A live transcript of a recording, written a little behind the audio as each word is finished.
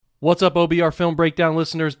What's up, OBR Film Breakdown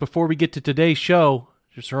listeners? Before we get to today's show,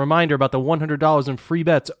 just a reminder about the $100 in free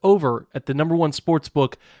bets over at the number one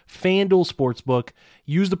sportsbook, FanDuel Sportsbook.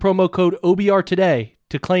 Use the promo code OBR today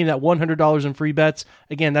to claim that $100 in free bets.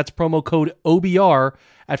 Again, that's promo code OBR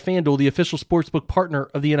at FanDuel, the official sportsbook partner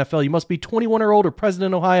of the NFL. You must be 21 or older, present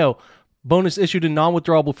in Ohio. Bonus issued in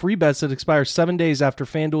non-withdrawable free bets that expires 7 days after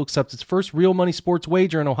FanDuel accepts its first real money sports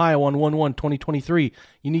wager in Ohio on 1/1/2023.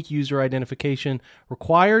 Unique user identification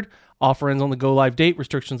required. Offer ends on the go-live date.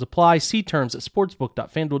 Restrictions apply. See terms at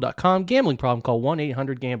sportsbook.fanduel.com. Gambling problem, call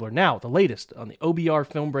 1-800-GAMBLER. Now, the latest on the OBR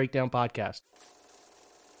Film Breakdown podcast.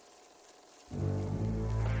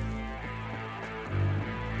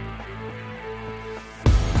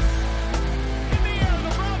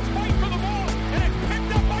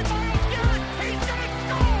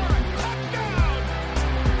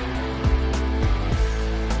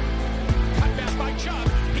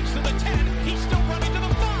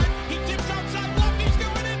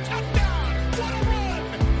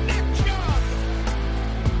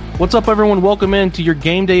 What's up, everyone? Welcome in to your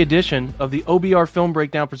Game Day edition of the OBR Film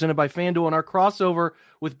Breakdown presented by FanDuel and our crossover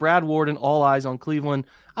with Brad Ward and All Eyes on Cleveland.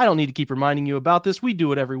 I don't need to keep reminding you about this. We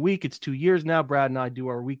do it every week. It's 2 years now. Brad and I do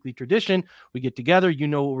our weekly tradition. We get together. You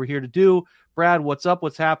know what we're here to do. Brad, what's up?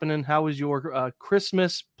 What's happening? How is your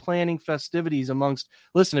Christmas planning festivities amongst...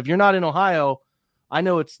 Listen, if you're not in Ohio, I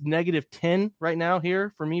know it's -10 right now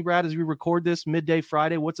here for me, Brad, as we record this midday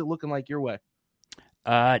Friday. What's it looking like your way?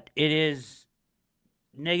 It is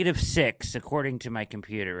 -6 according to my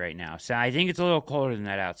computer right now. So I think it's a little colder than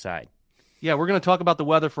that outside. Yeah, we're going to talk about the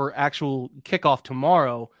weather for actual kickoff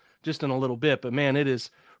tomorrow just in a little bit. But, man, it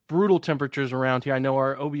is brutal temperatures around here. I know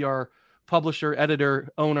our OBR publisher, editor,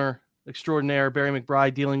 owner extraordinaire, Barry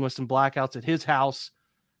McBride, dealing with some blackouts at his house,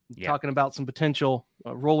 talking about some potential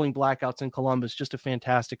rolling blackouts in Columbus. Just a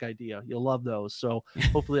fantastic idea. You'll love those. So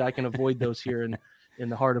hopefully I can avoid those here in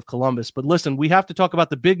the heart of Columbus. But, listen, we have to talk about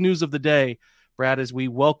the big news of the day, Brad, as we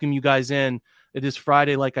welcome you guys in. It is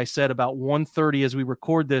Friday, like I said, about 1:30 as we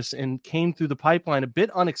record this, and came through the pipeline a bit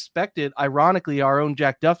unexpected. Ironically, our own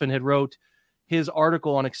Jack Duffin had wrote his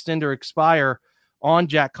article on Extend or Expire on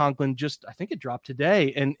Jack Conklin. I think it dropped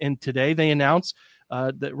today. And today they announced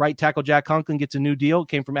that right tackle Jack Conklin gets a new deal. It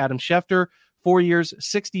came from Adam Schefter. 4 years,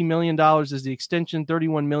 $60 million is the extension,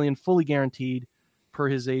 $31 million fully guaranteed per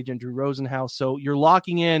his agent, Drew Rosenhaus. So you're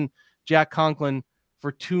locking in Jack Conklin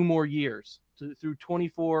for 2 more years. Through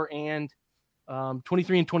 24 and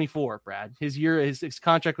 23 and 24, Brad. His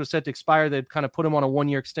contract was set to expire. They'd kind of put him on a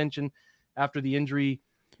 1-year extension after the injury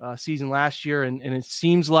season last year, and it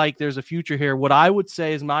seems like there's a future here. What I would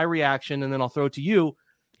say is my reaction, and then I'll throw it to you,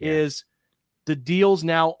 is the deals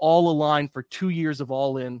now all aligned for 2 years of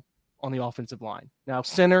all-in on the offensive line. Now,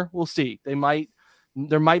 center, we'll see. There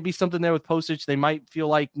might be something there with Postage. They might feel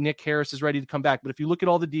like Nick Harris is ready to come back. But if you look at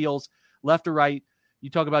all the deals, left to right, you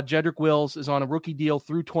talk about Jedrick Wills is on a rookie deal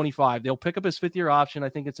through 25. They'll pick up his 5th-year option. I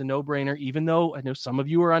think it's a no-brainer, even though I know some of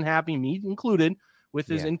you are unhappy, me included, with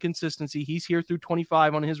his inconsistency. He's here through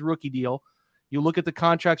 25 on his rookie deal. You look at the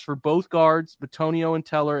contracts for both guards, Bitonio and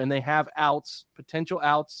Teller, and they have potential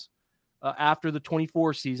outs after the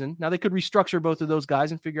 24 season. Now, they could restructure both of those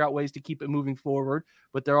guys and figure out ways to keep it moving forward,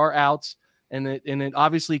 but there are outs. And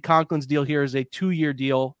obviously Conklin's deal here is a 2-year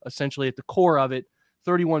deal, essentially at the core of it.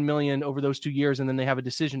 $31 million over those 2 years, and then they have a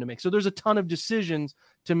decision to make. So there's a ton of decisions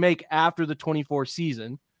to make after the 24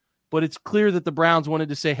 season, but it's clear that the Browns wanted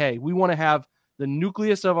to say, hey, we want to have the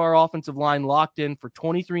nucleus of our offensive line locked in for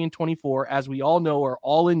 23 and 24, as we all know are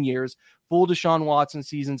all-in years, full Deshaun Watson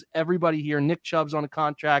seasons, everybody here, Nick Chubb's on a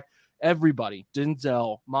contract, everybody,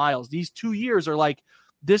 Denzel, Miles. These 2 years are like,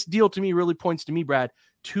 this deal to me really points to me, Brad,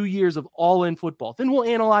 2 years of all-in football. Then we'll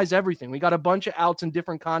analyze everything. We got a bunch of outs and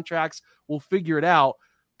different contracts. We'll figure it out.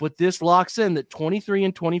 But this locks in that 23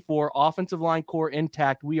 and 24 offensive line core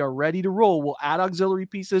intact. We are ready to roll. We'll add auxiliary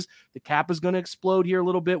pieces. The cap is going to explode here a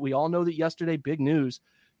little bit. We all know that yesterday, big news.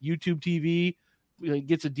 YouTube TV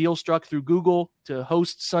gets a deal struck through Google to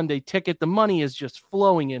host Sunday Ticket. The money is just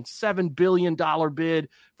flowing in. $7 billion bid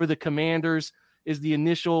for the Commanders is the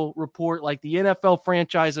initial report. Like, the NFL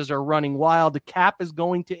franchises are running wild. The cap is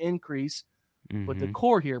going to increase. But the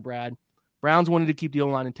core here, Brad, Browns wanted to keep the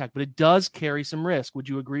O-line intact, but it does carry some risk. Would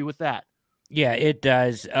you agree with that? Yeah, it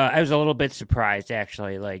does. I was a little bit surprised,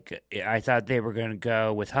 actually. Like, I thought they were going to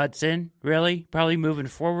go with Hudson, really, probably moving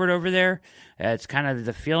forward over there. It's kind of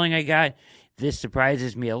the feeling I got. This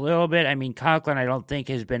surprises me a little bit. I mean, Conklin, I don't think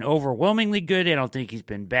has been overwhelmingly good. I don't think he's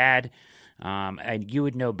been bad. And you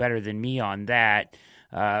would know better than me on that.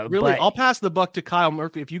 Really, I'll pass the buck to Kyle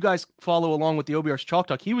Murphy. If you guys follow along with the OBR's Chalk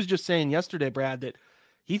Talk, he was just saying yesterday, Brad, that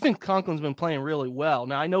he thinks Conklin's been playing really well.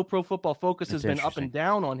 Now, I know Pro Football Focus has been up and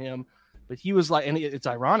down on him, but he was like, and it's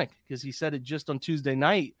ironic because he said it just on Tuesday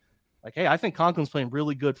night, like, hey, I think Conklin's playing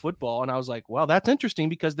really good football. And I was like, well, that's interesting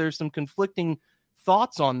because there's some conflicting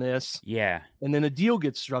thoughts on this. Yeah. And then a deal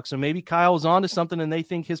gets struck. So maybe Kyle's onto something and they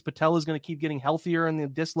think his patella is going to keep getting healthier and the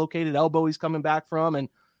dislocated elbow he's coming back from.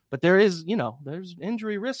 But there is, there's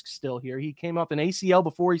injury risk still here. He came off an ACL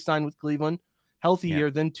before he signed with Cleveland, healthier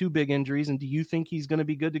than 2 big injuries. And do you think he's going to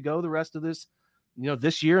be good to go the rest of this,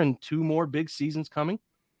 this year and 2 more big seasons coming?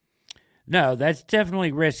 No, that's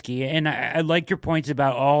definitely risky. And I like your points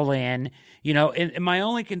about all in, and my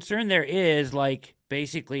only concern there is like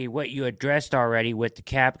basically what you addressed already with the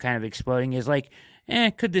cap kind of exploding is like,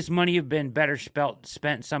 could this money have been better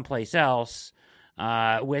spent someplace else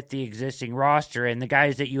with the existing roster and the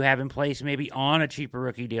guys that you have in place, maybe on a cheaper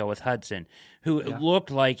rookie deal with Hudson, who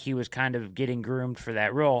looked like he was kind of getting groomed for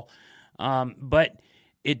that role. But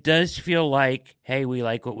it does feel like, hey, we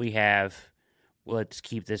like what we have. Let's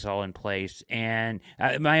keep this all in place. And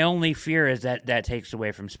my only fear is that takes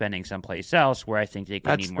away from spending someplace else where I think they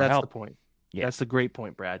could need more help. That's the point. Yeah. That's the great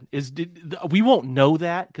point, Brad. We won't know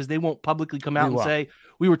that because they won't publicly come out and say,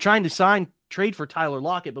 we were trying to trade for Tyler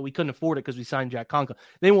Lockett, but we couldn't afford it because we signed Jack Conklin.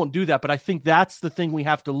 They won't do that. But I think that's the thing we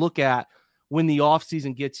have to look at when the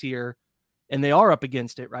offseason gets here and they are up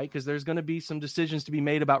against it, right? Because there's going to be some decisions to be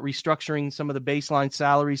made about restructuring some of the baseline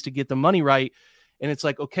salaries to get the money right. And it's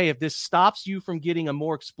like, okay, if this stops you from getting a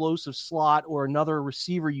more explosive slot or another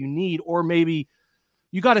receiver you need, or maybe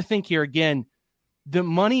you got to think here again, the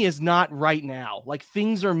money is not right now. Like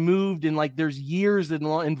things are moved and like there's years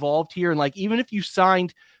involved here. And like, even if you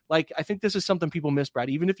signed, like, I think this is something people miss,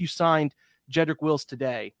 Brad, even if you signed Jedrick Wills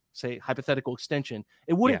today, say hypothetical extension,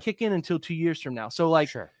 it wouldn't kick in until 2 years from now. So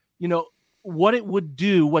like,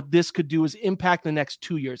 what this could do is impact the next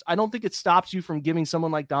 2 years. I don't think it stops you from giving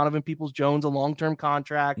someone like Donovan Peoples-Jones a long-term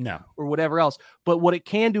contract or whatever else. But what it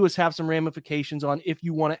can do is have some ramifications on if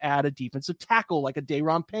you want to add a defensive tackle like a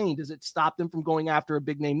Daron Payne. Does it stop them from going after a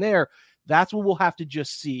big name there? That's what we'll have to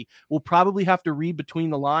just see. We'll probably have to read between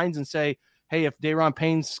the lines and say, hey, if Daron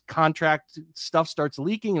Payne's contract stuff starts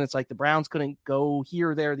leaking and it's like the Browns couldn't go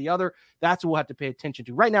here, there, the other, that's what we'll have to pay attention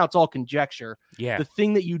to. Right now, it's all conjecture. Yeah. The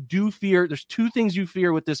thing that you do fear, there's 2 things you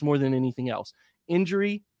fear with this more than anything else.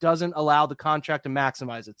 Injury doesn't allow the contract to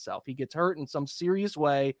maximize itself. He gets hurt in some serious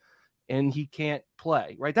way and he can't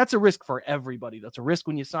play, right? That's a risk for everybody. That's a risk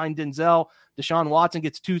when you sign Denzel. Deshaun Watson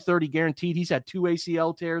gets $230 guaranteed. He's had 2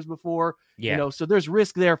 ACL tears before, so there's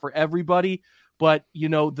risk there for everybody. But,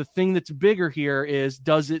 the thing that's bigger here is,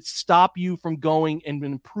 does it stop you from going and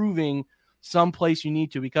improving someplace you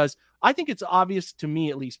need to? Because I think it's obvious to me,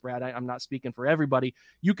 at least, Brad, I'm not speaking for everybody.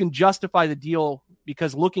 You can justify the deal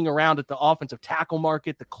because looking around at the offensive tackle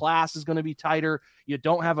market, the class is going to be tighter. You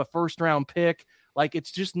don't have a first-round pick. Like,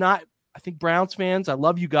 it's just not – I think Browns fans, I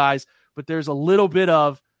love you guys, but there's a little bit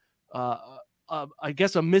of I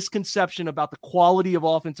guess, a misconception about the quality of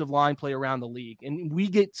offensive line play around the league. And we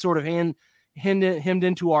get sort of hemmed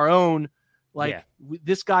into our own, like,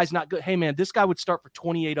 this guy's not good. Hey, man, this guy would start for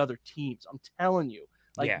 28 other teams. I'm telling you.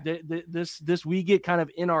 Like, this we get kind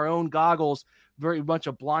of in our own goggles, very much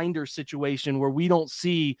a blinder situation where we don't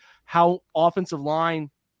see how offensive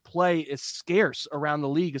line play is scarce around the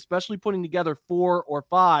league, especially putting together 4 or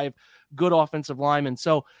 5 good offensive linemen.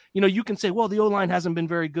 So, you can say, well, the O-line hasn't been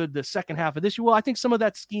very good the second half of this year. Well, I think some of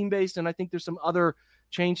that's scheme-based, and I think there's some other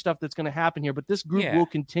change stuff that's going to happen here, but this group will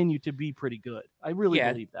continue to be pretty good. I really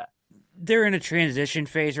believe that. They're in a transition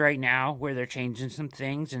phase right now where they're changing some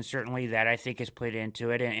things, and certainly that, I think, has played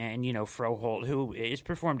into it. And Froholt, who has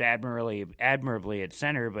performed admirably at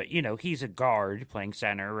center, but, he's a guard playing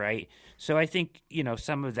center, right? So I think,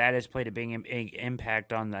 some of that has played a big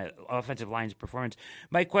impact on the offensive line's performance.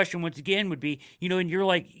 My question, once again, would be, and you're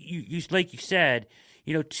like you said,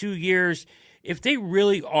 2 years – if they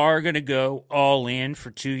really are going to go all in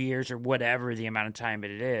for 2 years or whatever the amount of time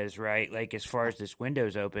it is, right, like as far as this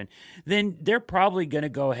window's open, then they're probably going to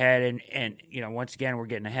go ahead and once again, we're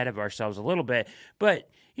getting ahead of ourselves a little bit, but,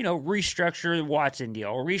 restructure the Watson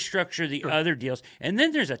deal, restructure the other deals, and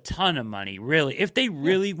then there's a ton of money, really. If they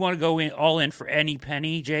really want to go all in for any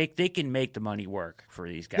penny, Jake, they can make the money work for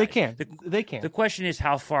these guys. They can. The question is,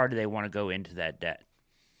 how far do they want to go into that debt?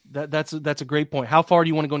 That's a great point. How far do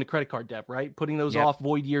you want to go into credit card debt, right? Putting those off,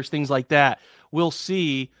 void years, things like that. We'll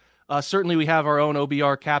see. Certainly we have our own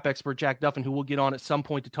OBR cap expert, Jack Duffin, who will get on at some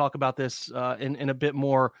point to talk about this in a bit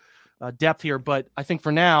more depth here. But I think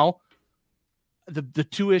for now, the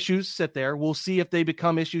 2 issues sit there. We'll see if they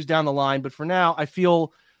become issues down the line. But for now, I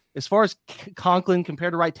feel as far as Conklin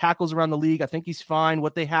compared to right tackles around the league, I think he's fine.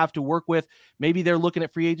 What they have to work with, maybe they're looking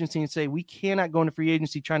at free agency and say, we cannot go into free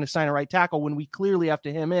agency trying to sign a right tackle when we clearly have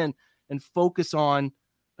to hem in and focus on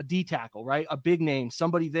a D tackle, right? A big name,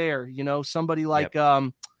 somebody there, somebody like,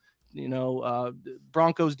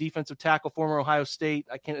 Broncos defensive tackle, former Ohio State.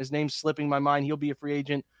 His name's slipping my mind. He'll be a free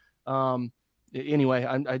agent.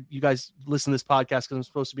 Anyway, you guys listen to this podcast because I'm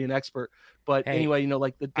supposed to be an expert, but anyway,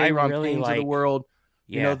 like the Dayron Paynes of the world,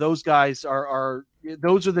 those guys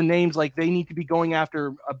those are the names, like they need to be going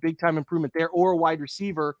after a big time improvement there or a wide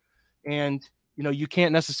receiver. And, you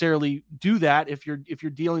can't necessarily do that if you're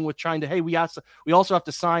dealing with trying to, hey, we also have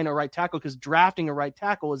to sign a right tackle, because drafting a right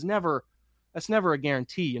tackle that's never a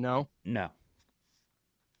guarantee, No.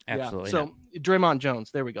 Absolutely. Yeah. So Draymond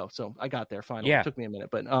Jones, there we go. So I got there finally. It took me a minute,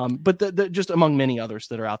 but the just among many others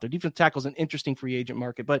that are out there, defensive tackle is an interesting free agent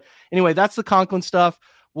market. But anyway, that's the Conklin stuff.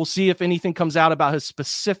 We'll see if anything comes out about his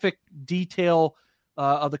specific detail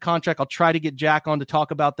of the contract. I'll try to get Jack on to talk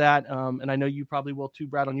about that. And I know you probably will too,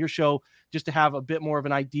 Brad, on your show, just to have a bit more of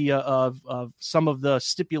an idea of some of the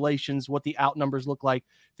stipulations, what the out numbers look like,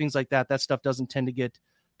 things like that. That stuff doesn't tend to get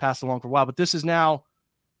passed along for a while, but this is now,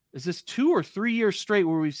 is this 2 or 3 years straight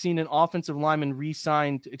where we've seen an offensive lineman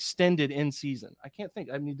re-signed, extended in season? I can't think.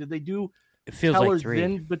 I mean, did they do Teller, like 3.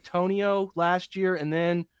 then Batonio last year, and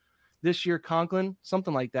then this year Conklin?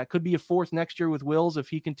 Something like that. Could be a fourth next year with Wills if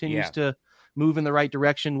he continues to move in the right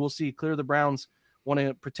direction. We'll see. Clear the Browns want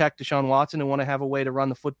to protect Deshaun Watson and want to have a way to run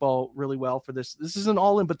the football really well for this. This isn't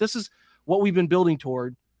all in, but this is what we've been building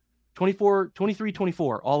toward. 24, 23,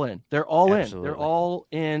 24, all in. They're all in. They're all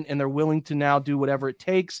in, and they're willing to now do whatever it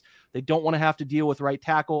takes. They don't want to have to deal with right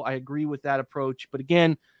tackle. I agree with that approach. But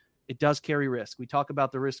again, it does carry risk. We talk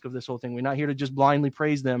about the risk of this whole thing. We're not here to just blindly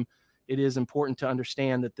praise them. It is important to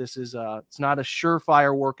understand that this is it's not a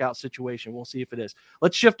surefire workout situation. We'll see if it is.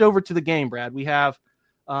 Let's shift over to the game, Brad. We have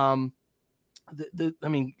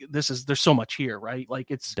there's so much here, right? Like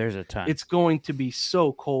there's a ton. It's going to be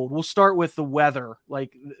so cold. We'll start with the weather,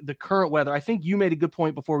 like the current weather. I think you made a good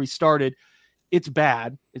point before we started. It's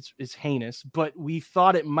bad. It's heinous, but we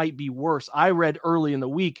thought it might be worse. I read early in the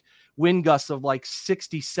week wind gusts of like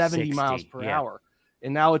 70 miles per hour.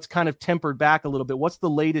 And now it's kind of tempered back a little bit. What's the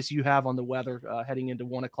latest you have on the weather heading into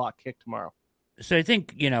 1:00 kick tomorrow? So I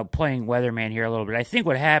think, playing weatherman here a little bit, I think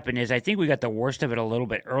what happened is I think we got the worst of it a little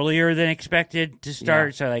bit earlier than expected to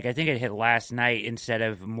start. Yeah. So, I think it hit last night instead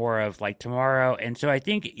of more of, tomorrow. And so I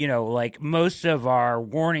think, most of our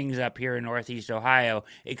warnings up here in Northeast Ohio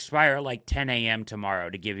expire 10 a.m. tomorrow,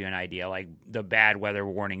 to give you an idea, the bad weather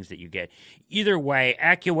warnings that you get. Either way,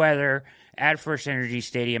 AccuWeather at First Energy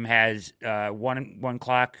Stadium has 1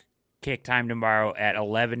 o'clock kick time tomorrow at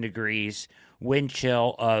 11 degrees, wind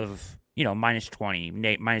chill of minus 20,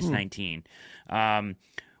 minus 19.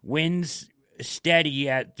 Winds steady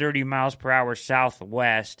at 30 miles per hour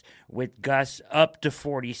southwest with gusts up to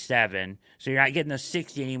 47. So you're not getting the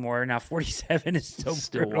 60 anymore. Now 47 is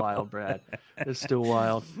still wild, Brad. It's still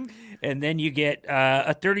wild. And then you get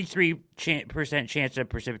a 33% chance of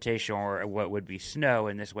precipitation, or what would be snow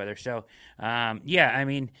in this weather. So,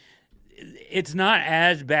 it's not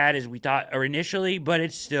as bad as we thought or initially, but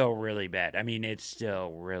it's still really bad. It's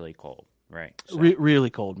still really cold, right? So.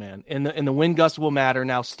 Really cold, man. And the wind gusts will matter.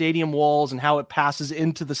 Now, stadium walls and how it passes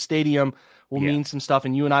into the stadium will mean some stuff.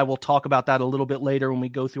 And you and I will talk about that a little bit later when we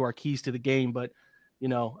go through our keys to the game. But,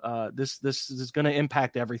 this is going to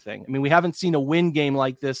impact everything. We haven't seen a wind game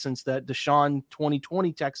like this since that Deshaun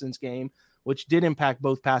 2020 Texans game, which did impact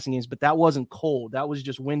both passing games, but that wasn't cold. That was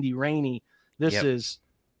just windy, rainy. This is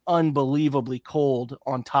unbelievably cold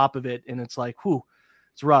on top of it, and it's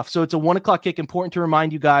it's rough. So it's a 1:00 kick. Important to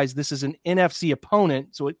remind you guys, this is an NFC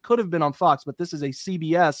opponent, so it could have been on Fox, but this is a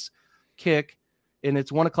CBS kick, and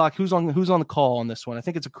it's 1:00. Who's on the call on this one? I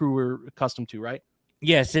think it's a crew we're accustomed to, right?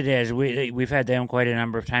 Yes, it is. We've had them quite a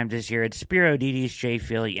number of times this year. It's Spiro Didi's, Jay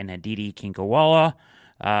Philly, and Aditi Kinkawala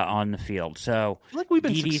on the field. So I feel like we've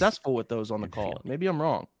been successful with those on the call. Field. Maybe I'm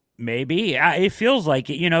wrong. Maybe. It feels like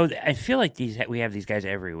it. I feel like we have these guys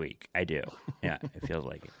every week. I do. Yeah, it feels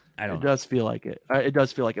like it. I don't know. Does feel like it. It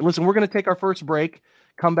does feel like it. Listen, we're going to take our first break.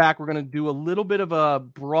 Come back. We're going to do a little bit of a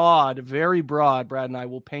very broad, Brad and I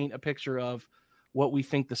will paint a picture of what we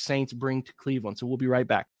think the Saints bring to Cleveland. So we'll be right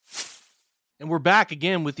back. And we're back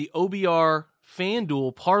again with the OBR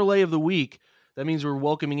FanDuel Parlay of the Week. That means we're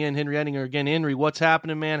welcoming in Henry Ettinger again. Henry, what's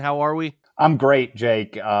happening, man? How are we? I'm great,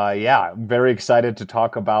 Jake. I'm very excited to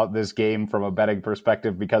talk about this game from a betting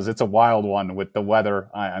perspective because it's a wild one with the weather.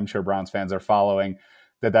 I'm sure Browns fans are following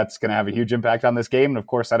that's going to have a huge impact on this game. And of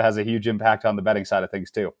course, that has a huge impact on the betting side of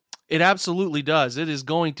things too. It absolutely does. It is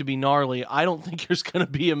going to be gnarly. I don't think there's going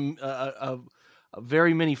to be a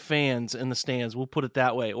very many fans in the stands. We'll put it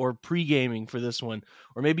that way, or pre-gaming for this one,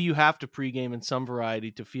 or maybe you have to pre-game in some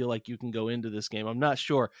variety to feel like you can go into this game. I'm not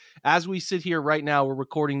sure. As we sit here right now, we're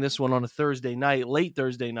recording this one on a Thursday night, late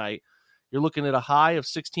Thursday night. You're looking at a high of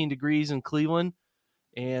 16 degrees in Cleveland,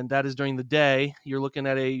 and that is during the day. You're looking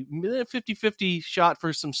at a 50-50 shot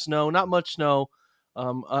for some snow, not much snow,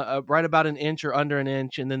 right about an inch or under an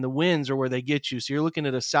inch, and then the winds are where they get you. So you're looking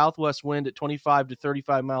at a southwest wind at 25 to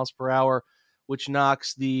 35 miles per hour, which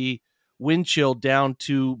knocks the wind chill down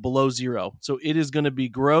to below zero. So it is going to be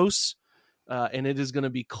gross, and it is going to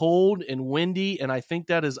be cold and windy, and I think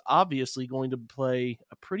that is obviously going to play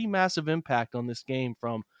a pretty massive impact on this game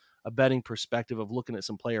from a betting perspective of looking at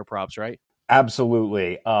some player props, right?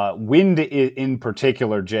 Absolutely. Wind in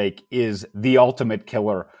particular, Jake, is the ultimate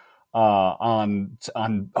killer on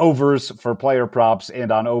overs for player props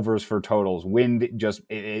and on overs for totals. Wind just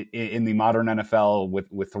in the modern NFL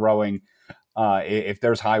with throwing, if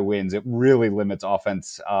there's high winds, it really limits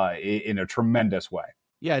offense in a tremendous way.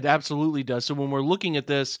 Yeah, it absolutely does. So when we're looking at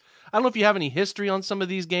this, I don't know if you have any history on some of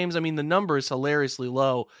these games. I mean, the number is hilariously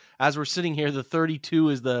low. As we're sitting here, the 32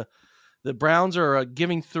 is the Browns are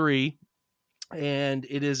giving 3, and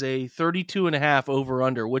it is a 32.5 over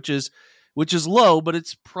under, which is low, but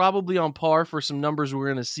it's probably on par for some numbers we're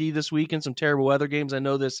going to see this week in some terrible weather games. I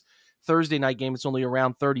know this Thursday night game, it's only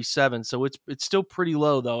around 37, so it's still pretty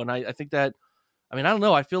low though. And I think that, I mean, I don't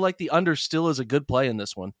know. I feel like the under still is a good play in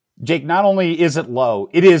this one. Jake, not only is it low,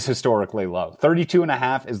 it is historically low.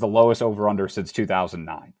 32.5 is the lowest over-under since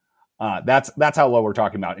 2009. That's how low we're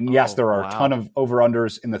talking about. And yes, there are a ton of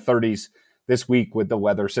over-unders in the 30s this week with the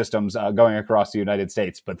weather systems going across the United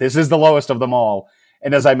States. But this is the lowest of them all.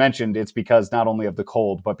 And as I mentioned, it's because not only of the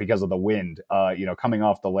cold, but because of the wind, coming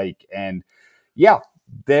off the lake. And yeah,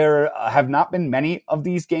 there have not been many of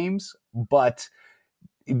these games, but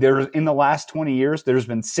in the last 20 years, there's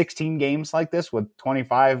been 16 games like this with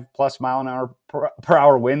 25 plus mile an hour per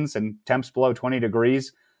hour winds and temps below 20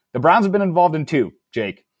 degrees. The Browns have been involved in 2,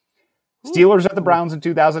 Jake. Steelers at the Browns in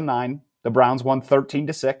 2009. The Browns won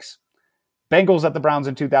 13-6. Bengals at the Browns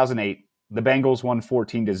in 2008. The Bengals won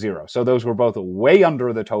 14-0. So those were both way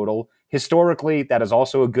under the total. Historically, that is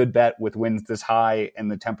also a good bet with winds this high and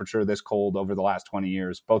the temperature this cold over the last 20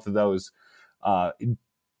 years. Both of those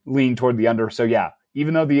lean toward the under. So yeah,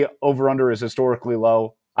 even though the over-under is historically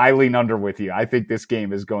low, I lean under with you. I think this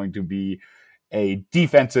game is going to be a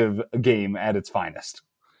defensive game at its finest.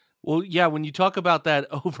 Well, yeah, when you talk about that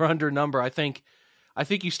over-under number, I think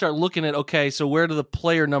you start looking at, okay, so where do the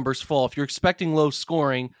player numbers fall? If you're expecting low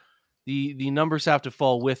scoring, the numbers have to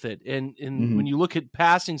fall with it. And when you look at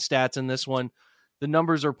passing stats in this one, the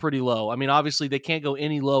numbers are pretty low. I mean, obviously they can't go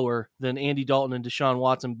any lower than Andy Dalton and Deshaun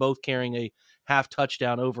Watson both carrying a half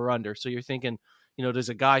touchdown over-under. So you're thinking, does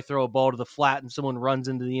a guy throw a ball to the flat and someone runs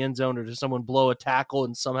into the end zone, or does someone blow a tackle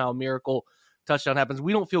and somehow a miracle touchdown happens?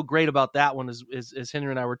 We don't feel great about that one as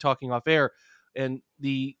Henry and I were talking off air. And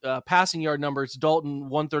the passing yard numbers, Dalton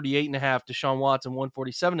 138.5, Deshaun Watson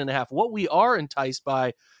 147.5. What we are enticed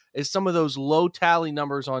by is some of those low tally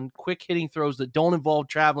numbers on quick hitting throws that don't involve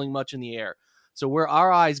traveling much in the air. So where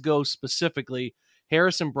our eyes go specifically,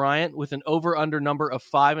 Harrison Bryant with an over-under number of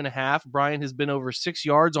 5.5. Bryant has been over 6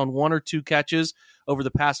 yards on 1 or 2 catches over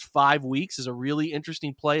the past 5 weeks. Is a really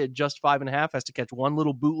interesting play at just 5.5. Has to catch one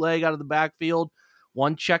little bootleg out of the backfield,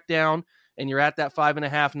 one check down, and you're at that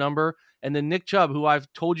 5.5 number. And then Nick Chubb, who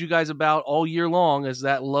I've told you guys about all year long, is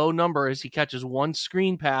that low number as he catches one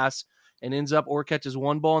screen pass and ends up or catches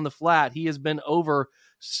one ball in the flat. He has been over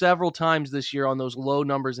several times this year on those low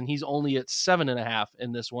numbers, and he's only at 7.5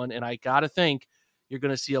 in this one. And I got to think you're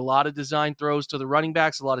going to see a lot of design throws to the running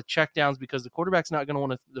backs, a lot of checkdowns, because the quarterback's not going to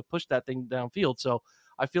want to push that thing downfield. So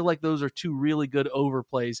I feel like those are 2 really good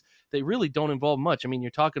overplays. They really don't involve much. I mean,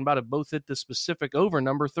 you're talking about it both hit the specific over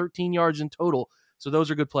number, 13 yards in total. So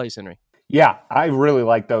those are good plays, Henry. Yeah, I really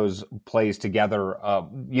like those plays together.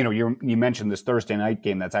 You mentioned this Thursday night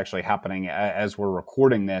game that's actually happening as we're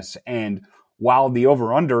recording this. And while the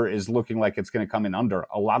over-under is looking like it's going to come in under,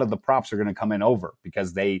 a lot of the props are going to come in over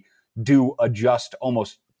because they do adjust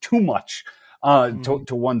almost too much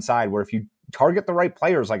to one side, where if you target the right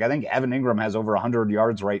players, like I think Evan Ingram has over 100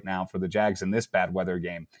 yards right now for the Jags in this bad weather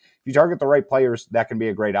game. If you target the right players, that can be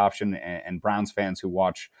a great option. And Browns fans who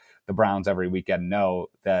watch the Browns every weekend know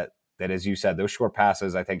that, as you said, those short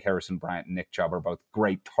passes, I think Harrison Bryant and Nick Chubb are both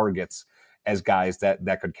great targets as guys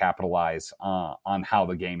that could capitalize on how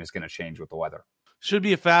the game is going to change with the weather. Should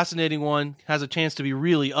be a fascinating one. Has a chance to be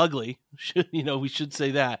really ugly. We should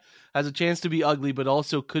say that. Has a chance to be ugly, but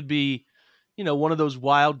also could be, one of those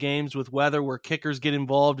wild games with weather where kickers get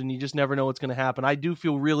involved and you just never know what's going to happen. I do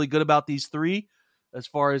feel really good about these three as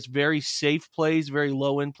far as very safe plays, very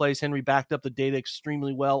low end plays. Henry backed up the data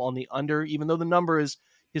extremely well on the under, even though the number is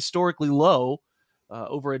historically low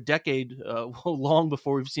over a decade, long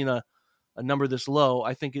before we've seen a number this low.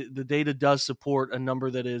 I think the data does support a number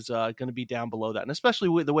that is going to be down below that. And especially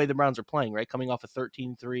with the way the Browns are playing, right? Coming off a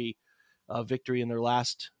 13-3 victory in their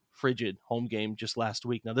last frigid home game just last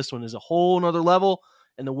week. Now this one is a whole nother level,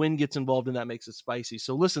 and the wind gets involved, and that makes it spicy.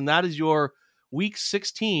 So listen, that is your week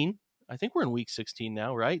 16. I think we're in week 16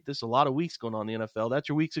 now, right? There's a lot of weeks going on in the NFL. That's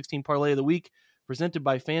your week 16 parlay of the week presented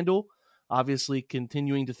by FanDuel. Obviously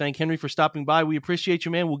continuing to thank Henry for stopping by. We appreciate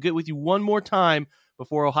you, man. We'll get with you one more time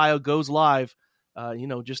before Ohio goes live.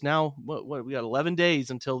 Just now, what we got 11 days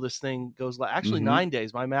until this thing goes live. Actually, 9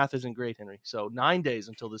 days. My math isn't great, Henry. So 9 days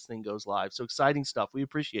until this thing goes live. So exciting stuff. We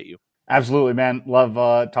appreciate you. Absolutely, man.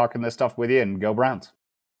 Love talking this stuff with you, and go Browns.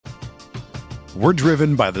 We're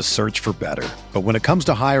driven by the search for better. But when it comes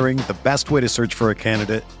to hiring, the best way to search for a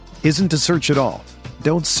candidate isn't to search at all.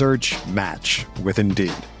 Don't search, match with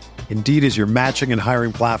Indeed. Indeed is your matching and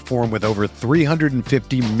hiring platform with over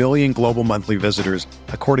 350 million global monthly visitors,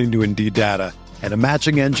 according to Indeed data, and a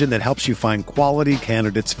matching engine that helps you find quality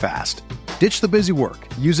candidates fast. Ditch the busy work.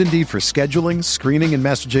 Use Indeed for scheduling, screening, and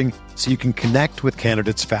messaging so you can connect with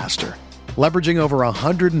candidates faster. Leveraging over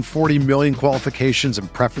 140 million qualifications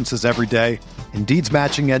and preferences every day, Indeed's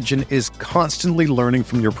matching engine is constantly learning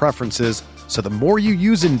from your preferences, so the more you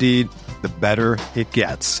use Indeed, the better it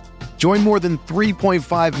gets. Join more than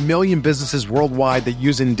 3.5 million businesses worldwide that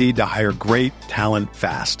use Indeed to hire great talent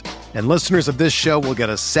fast. And listeners of this show will get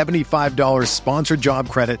a $75 sponsored job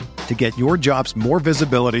credit to get your jobs more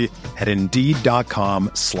visibility at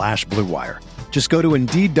Indeed.com/Blue Wire. Just go to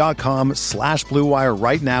Indeed.com/Blue Wire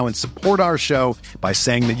right now and support our show by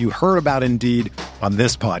saying that you heard about Indeed on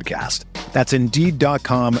this podcast. That's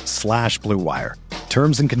Indeed.com/Blue Wire.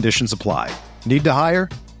 Terms and conditions apply. Need to hire?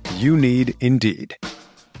 You need Indeed.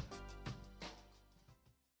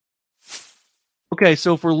 Okay,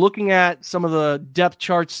 so if we're looking at some of the depth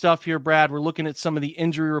chart stuff here, Brad, we're looking at some of the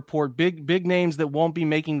injury report, big names that won't be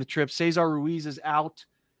making the trip. Cesar Ruiz is out,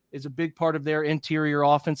 is a big part of their interior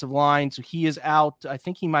offensive line, so he is out. I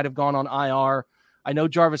think he might have gone on IR. I know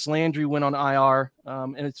Jarvis Landry went on IR,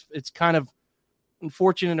 and it's kind of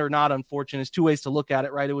unfortunate or not unfortunate. It's two ways to look at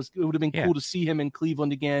it, right? It would have been cool to see him in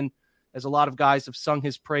Cleveland again, as a lot of guys have sung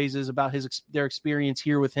his praises about their experience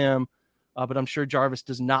here with him. But I'm sure Jarvis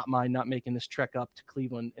does not mind not making this trek up to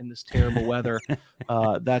Cleveland in this terrible weather.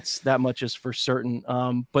 That much is for certain.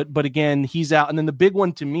 But again, he's out. And then the big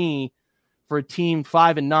one to me for a team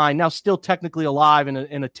 5-9, now still technically alive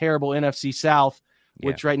in a terrible NFC South,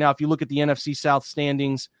 which right now, if you look at the NFC South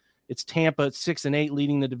standings, it's Tampa at 6-8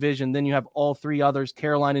 leading the division. Then you have all three others,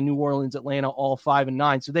 Carolina, New Orleans, Atlanta, all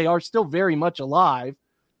 5-9. So they are still very much alive.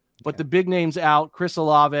 But the big names out, Chris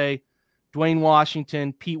Olave, Dwayne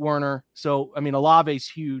Washington, Pete Werner. So, I mean, Olave's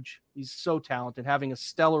huge. He's so talented, having a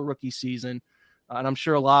stellar rookie season. And I'm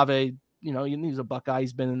sure Olave, he's a Buckeye.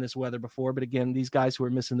 He's been in this weather before. But again, these guys who are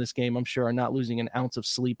missing this game, I'm sure are not losing an ounce of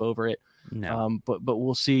sleep over it. No. But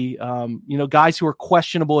we'll see. Guys who are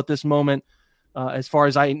questionable at this moment, as far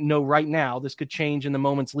as I know right now, this could change in the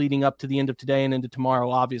moments leading up to the end of today and into tomorrow,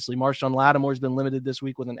 obviously. Marshawn Lattimore's been limited this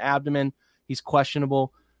week with an abdomen. He's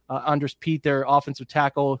questionable. Andres Pete, their offensive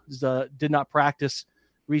tackle, did not practice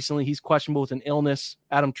recently. He's questionable with an illness.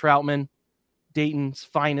 Adam Troutman, Dayton's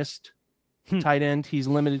finest tight end. He's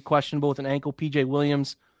limited, questionable with an ankle. PJ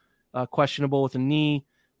Williams, questionable with a knee.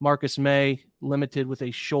 Marcus May, limited with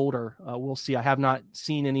a shoulder. We'll see. I have not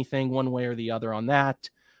seen anything one way or the other on that.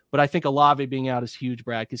 But I think Olave being out is huge,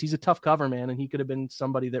 Brad, because he's a tough cover, man, and he could have been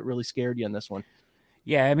somebody that really scared you in this one.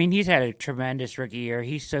 Yeah, I mean, he's had a tremendous rookie year.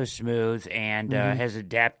 He's so smooth and has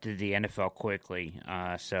adapted to the NFL quickly.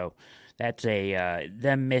 So that's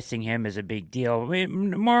them missing him is a big deal. I mean,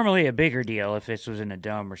 normally a bigger deal if this was in a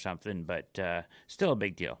dome or something, but still a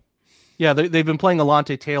big deal. Yeah, they've been playing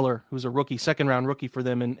Alontae Taylor, who's a rookie, second-round rookie for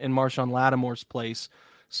them in Marshawn Lattimore's place.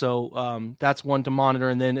 So that's one to monitor.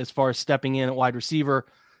 And then as far as stepping in at wide receiver,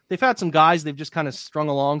 they've had some guys they've just kind of strung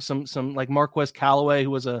along, some like Marquez Callaway, who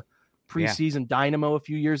was a preseason dynamo a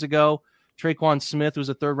few years ago. Traquan Smith was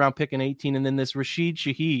a third-round pick in 2018, and then this Rashid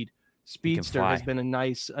Shaheed, speedster, has been a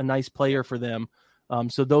nice player for them.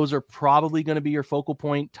 So those are probably going to be your focal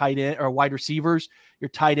point tight end or wide receivers. Your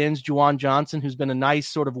tight ends, Juwan Johnson, who's been a nice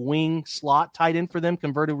sort of wing slot tight end for them,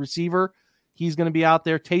 converted receiver. He's going to be out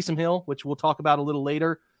there. Taysom Hill, which we'll talk about a little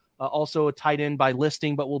later, also a tight end by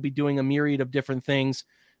listing, but we'll be doing a myriad of different things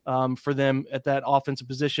for them at that offensive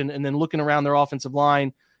position. And then looking around their offensive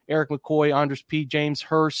line, Eric McCoy, Andres P., James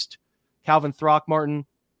Hurst, Calvin Throckmorton,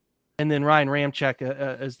 and then Ryan Ramczyk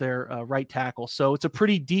as their right tackle. So it's a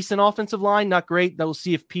pretty decent offensive line. Not great. We'll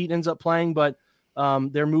see if Pete ends up playing, but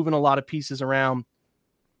they're moving a lot of pieces around.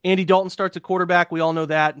 Andy Dalton starts at quarterback. We all know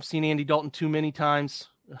that. I've seen Andy Dalton too many times.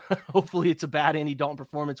 Hopefully it's a bad Andy Dalton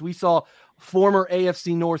performance. We saw former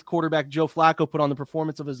AFC North quarterback Joe Flacco put on the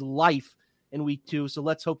performance of his life in week 2. So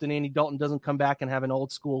let's hope that Andy Dalton doesn't come back and have an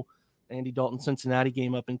old school Andy Dalton Cincinnati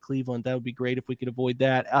game up in Cleveland. That would be great if we could avoid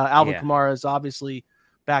that. Alvin Kamara is obviously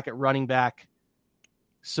back at running back.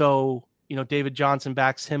 So, David Johnson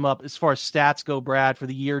backs him up. As far as stats go, Brad, for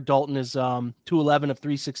the year, Dalton is 211 of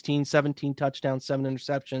 316, 17 touchdowns, 7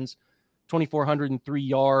 interceptions, 2,403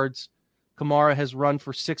 yards. Kamara has run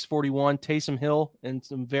for 641. Taysom Hill in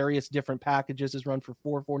some various different packages has run for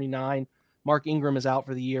 449. Mark Ingram is out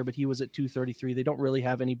for the year, but he was at 233. They don't really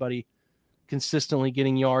have anybody consistently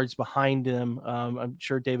getting yards behind him. I'm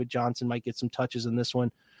sure David Johnson might get some touches in this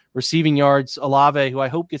one. Receiving yards, Olave, who I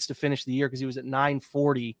hope gets to finish the year because he was at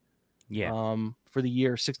 940 for the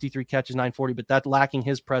year, 63 catches, 940, but that lacking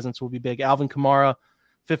his presence will be big. Alvin Kamara,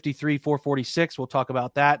 53, 446. We'll talk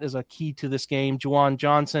about that as a key to this game. Juwan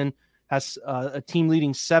Johnson has a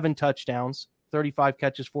team-leading 7 touchdowns, 35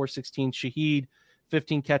 catches, 416. Shaheed,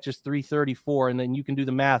 15 catches, 334. And then you can do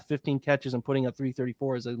the math. 15 catches and putting up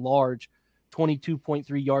 334 is a large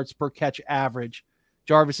 22.3 yards per catch average.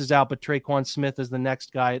 Jarvis is out, but Traquan Smith is the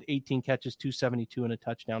next guy at 18 catches, 272 and a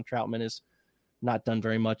touchdown. Troutman is not done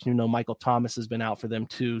very much. Michael Thomas has been out for them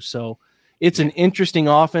too. So it's an interesting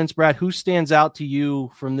offense. Brad, who stands out to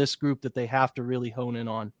you from this group that they have to really hone in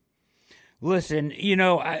on? Listen,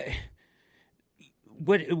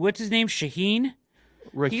 what's his name? Shaheen?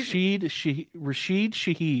 Rashid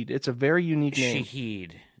Shaheed. It's a very unique name.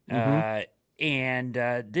 Shaheed. And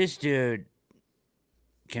this dude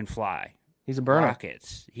can fly. He's a burner.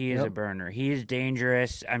 Rockets. He is a burner. He is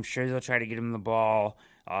dangerous. I'm sure they'll try to get him the ball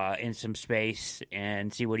in some space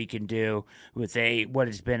and see what he can do with what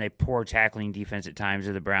has been a poor tackling defense at times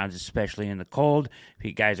of the Browns, especially in the cold.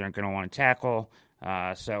 Guys aren't going to want to tackle.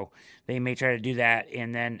 So they may try to do that,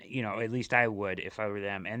 and then, at least I would if I were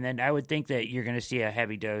them. And then I would think that you're going to see a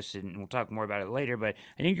heavy dose, and we'll talk more about it later, but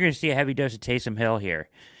I think you're going to see a heavy dose of Taysom Hill here.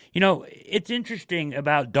 It's interesting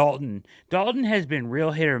about Dalton. Dalton has been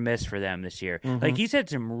real hit or miss for them this year. Mm-hmm. Like, he's had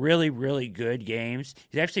some really, really good games.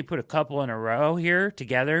 He's actually put a couple in a row here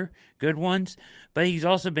together, good ones, but he's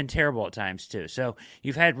also been terrible at times too. So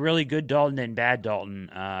you've had really good Dalton and bad Dalton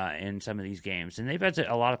in some of these games, and they've had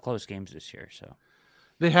a lot of close games this year. So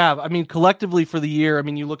they have. I mean, collectively for the year,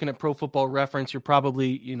 you're looking at Pro Football Reference, you're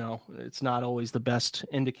probably, it's not always the best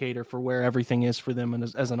indicator for where everything is for them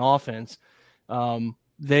as an offense.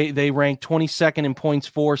 They rank 22nd in points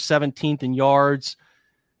for, 17th in yards,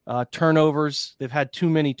 turnovers. They've had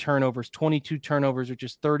too many turnovers, 22 turnovers, which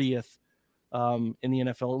is 30th in the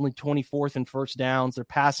NFL, only 24th in first downs. Their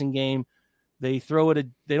passing game, they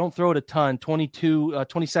don't throw it a ton,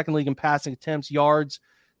 22nd league in passing attempts, yards.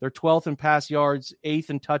 They're 12th in pass yards, 8th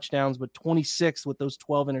in touchdowns, but 26th with those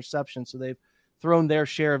 12 interceptions. So they've thrown their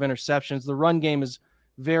share of interceptions. The run game is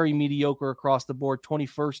very mediocre across the board,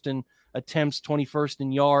 21st in attempts, 21st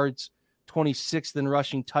in yards, 26th in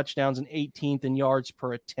rushing touchdowns, and 18th in yards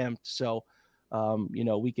per attempt. So,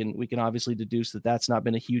 we can obviously deduce that that's not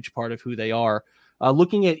been a huge part of who they are.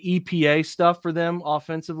 Looking at EPA stuff for them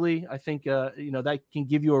offensively, I think, that can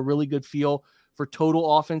give you a really good feel for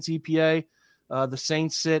total offense EPA. The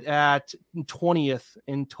Saints sit at 20th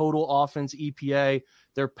in total offense EPA.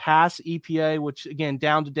 Their pass EPA, which again,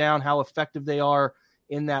 down to down, how effective they are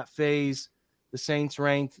in that phase. The Saints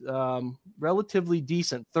ranked relatively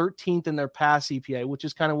decent, 13th in their pass EPA, which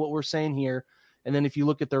is kind of what we're saying here. And then if you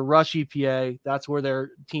look at their rush EPA, that's where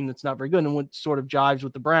their team that's not very good and what sort of jives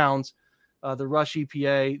with the Browns. The rush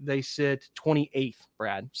EPA, they sit 28th,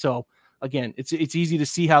 Brad. So again, it's easy to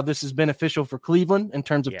see how this is beneficial for Cleveland in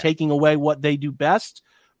terms of taking away what they do best.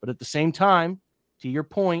 But at the same time, to your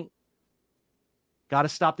point, got to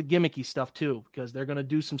stop the gimmicky stuff too, because they're going to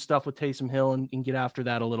do some stuff with Taysom Hill and get after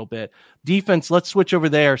that a little bit. Defense, let's switch over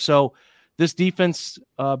there. So this defense,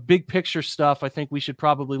 big picture stuff, I think we should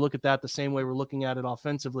probably look at that the same way we're looking at it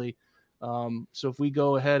offensively. So if we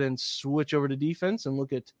go ahead and switch over to defense and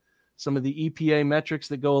look at some of the EPA metrics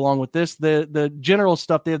that go along with this, the general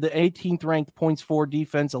stuff, they have the 18th ranked points for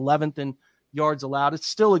defense, 11th in yards allowed. It's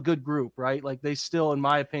still a good group, right? Like they still, in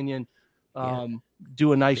my opinion,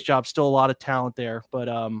 do a nice job. Still a lot of talent there, but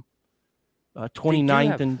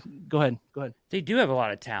 29th and go ahead. They do have a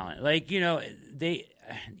lot of talent. Like,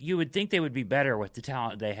 you would think they would be better with the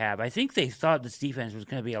talent they have. I think they thought this defense was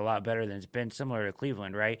going to be a lot better than it's been, similar to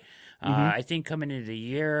Cleveland, right? I think coming into the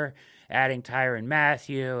year, adding Tyrann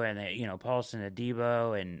Mathieu and Paulson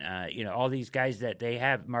Adebo and all these guys that they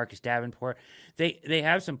have, Marcus Davenport, they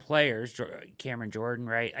have some players, Cameron Jordan,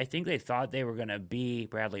 right? I think they thought they were going to be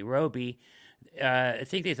Bradley Roby. I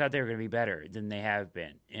think they thought they were going to be better than they have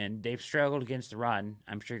been, and they've struggled against the run.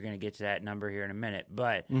 I'm sure you're going to get to that number here in a minute,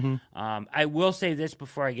 but I will say this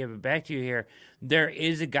before I give it back to you here. There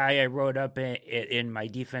is a guy I wrote up in my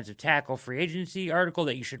defensive tackle free agency article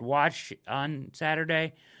that you should watch on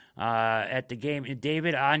Saturday at the game.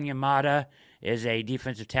 David Onyemata is a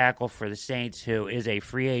defensive tackle for the Saints who is a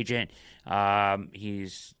free agent.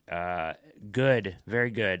 He's good, very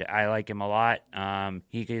good. I like him a lot.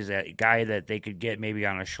 He is a guy that they could get maybe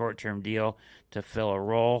on a short-term deal to fill a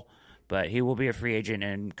role, but he will be a free agent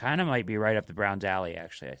and kind of might be right up the Browns' alley,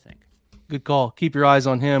 actually, I think. Good call. Keep your eyes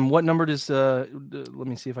on him. What number does let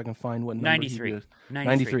me see if I can find what number 93.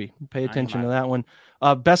 93. Pay attention to that one.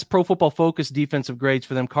 Best Pro Football Focus defensive grades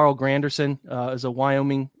for them. Carl Granderson is a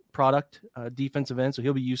Wyoming product, defensive end, so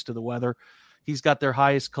he'll be used to the weather. He's got their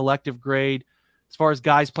highest collective grade. As far as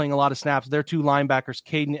guys playing a lot of snaps, their two linebackers,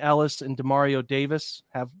 Caden Ellis and Demario Davis,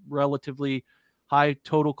 have relatively high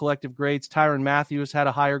total collective grades. Tyrann Mathieu has had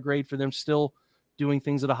a higher grade for them, still doing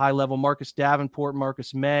things at a high level. Marcus Davenport,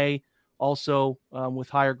 Marcus May, also with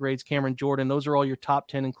higher grades. Cameron Jordan, those are all your top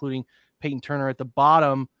 10, including Peyton Turner. At the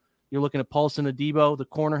bottom, you're looking at Paulson Adebo. The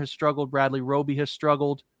corner has struggled. Bradley Roby has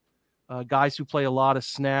struggled. Guys who play a lot of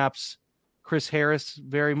snaps. Chris Harris,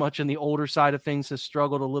 very much in the older side of things, has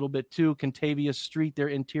struggled a little bit too. Contavious Street, their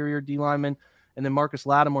interior D lineman. And then Marcus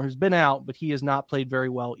Lattimore, who's been out, but he has not played very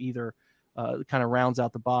well either. Kind of rounds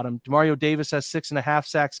out the bottom. Demario Davis has 6.5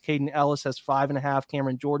 sacks. Caden Ellis has 5.5.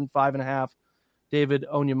 Cameron Jordan, 5.5. David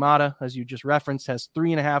Onyemata, as you just referenced, has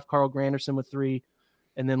 3.5. Carl Granderson with 3.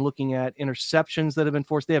 And then looking at interceptions that have been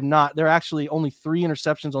forced, they're actually only 3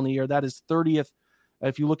 interceptions on the year. That is 30th.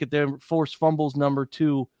 If you look at their forced fumbles number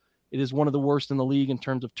 2, it is one of the worst in the league in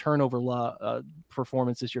terms of turnover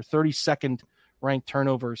performance this year. 32nd ranked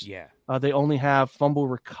turnovers. Yeah. They only have fumble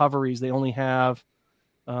recoveries. They only have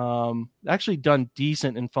actually done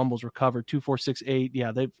decent in fumbles recovered. 2, 4, 6, 8.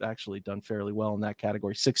 Yeah, they've actually done fairly well in that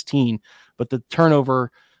category. 16. But the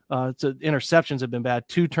turnover interceptions have been bad.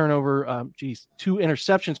 2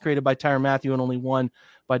 interceptions created by Tyrann Mathieu and only 1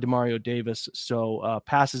 by Demario Davis. So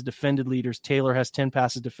passes defended leaders. Taylor has 10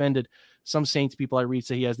 passes defended. Some Saints people I read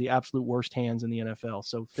say he has the absolute worst hands in the NFL.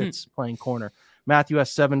 So fits playing corner. Mathieu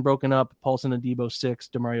has 7 broken up. Paulson Adebo 6.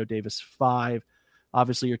 Demario Davis 5.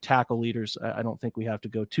 Obviously your tackle leaders. I don't think we have to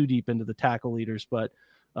go too deep into the tackle leaders, but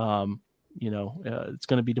it's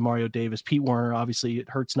going to be Demario Davis. Pete Werner, obviously it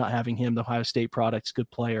hurts not having him. The Ohio State product's good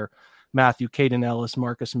player. Mathieu, Caden Ellis,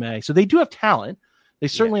 Marcus May. So they do have talent. They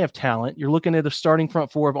certainly have talent. You're looking at a starting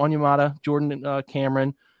front 4 of Onyemata, Jordan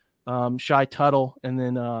Cameron, Shai Tuttle, and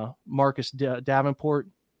then Marcus Davenport.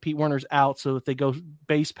 Pete Werner's out, so if they go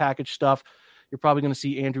base package stuff, you're probably going to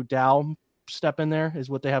see Andrew Dow step in there, is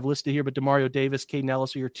what they have listed here. But Demario Davis, Caden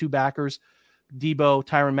Ellis are your 2 backers. Debo,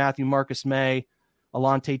 Tyrann Mathieu, Marcus May,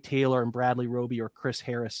 Alontae Taylor, and Bradley Roby or Chris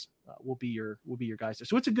Harris will be your guys.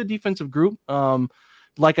 So it's a good defensive group.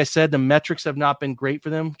 Like I said, the metrics have not been great for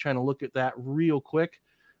them. I'm trying to look at that real quick.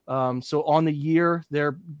 So on the year,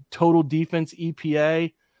 their total defense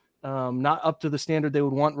EPA, not up to the standard they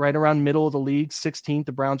would want, right around middle of the league, 16th.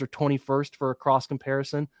 The Browns are 21st for a cross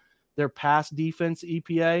comparison. Their pass defense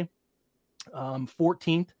EPA,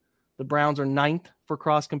 14th. The Browns are 9th for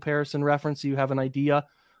cross comparison reference. So you have an idea.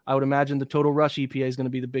 I would imagine the total rush EPA is going to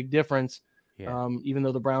be the big difference. Yeah. Even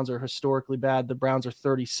though the Browns are historically bad, the Browns are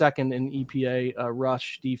 32nd in EPA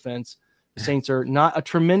rush defense. The Saints are not a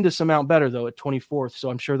tremendous amount better, though, at 24th. So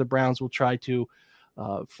I'm sure the Browns will try to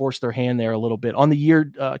force their hand there a little bit. On the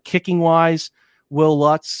year, kicking-wise, Will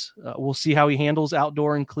Lutz, we'll see how he handles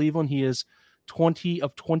outdoor in Cleveland. He is 20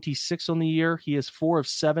 of 26 on the year. He is 4 of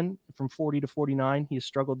 7 from 40 to 49. He has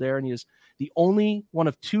struggled there, and he is the only one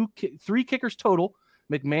of 3 kickers total.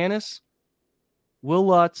 McManus, Will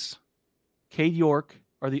Lutz, Cade York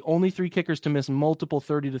are the only 3 kickers to miss multiple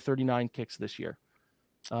 30 to 39 kicks this year.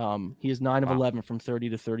 He is 9 of 11 from 30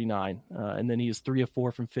 to 39. And then he is 3 of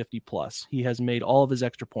 4 from 50 plus. He has made all of his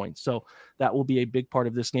extra points. So that will be a big part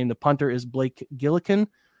of this game. The punter is Blake Gillikin.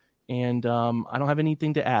 And I don't have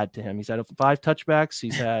anything to add to him. He's had 5 touchbacks.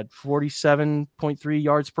 He's had 47.3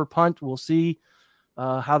 yards per punt. We'll see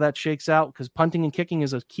how that shakes out, because punting and kicking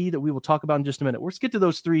is a key that we will talk about in just a minute. Let's get to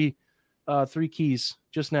those 3 keys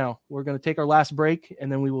just now. We're going to take our last break,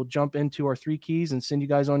 and then we will jump into our 3 keys and send you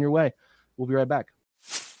guys on your way. We'll be right back.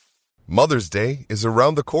 Mother's Day is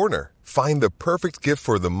around the corner. Find the perfect gift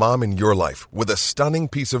for the mom in your life with a stunning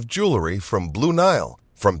piece of jewelry from Blue Nile.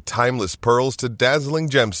 From timeless pearls to dazzling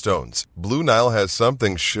gemstones, Blue Nile has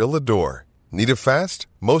something she'll adore. Need it fast?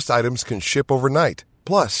 Most items can ship overnight.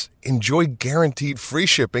 Plus, enjoy guaranteed free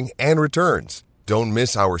shipping and returns. Don't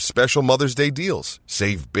miss our special Mother's Day deals.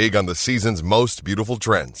 Save big on the season's most beautiful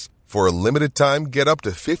trends. For a limited time, get up to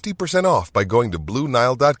 50% off by going to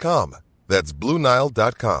BlueNile.com. That's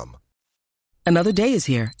BlueNile.com. Another day is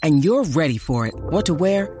here, and you're ready for it. What to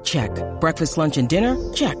wear? Check. Breakfast, lunch, and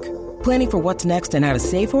dinner? Check. Planning for what's next and how to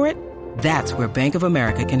save for it? That's where Bank of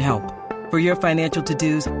America can help. For your financial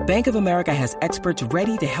to-dos, Bank of America has experts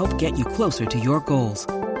ready to help get you closer to your goals.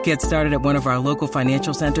 Get started at one of our local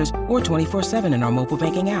financial centers or 24/7 in our mobile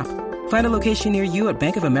banking app. Find a location near you at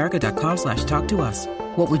bankofamerica.com/talktous.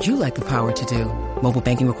 What would you like the power to do? Mobile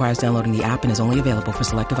banking requires downloading the app and is only available for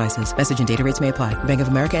select devices. Message and data rates may apply. Bank of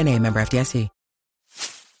America N.A., member FDIC.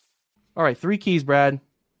 All right, 3 keys, Brad.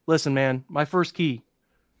 Listen, man, my first key.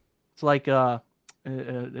 It's like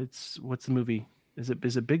it's what's the movie? Is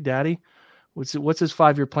it Big Daddy? What's his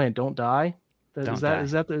 5-year plan? Don't die. Is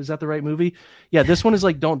that the right movie? Yeah, this one is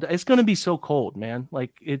like don't. It's going to be so cold, man.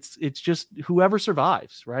 Like it's just whoever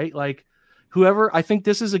survives, right? Like whoever. I think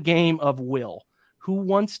this is a game of will. Who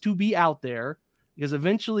wants to be out there? Because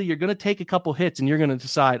eventually you're going to take a couple hits and you're going to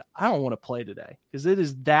decide, I don't want to play today because it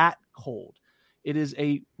is that cold. It is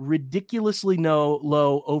a ridiculously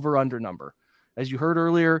low over-under number. As you heard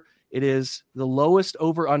earlier, it is the lowest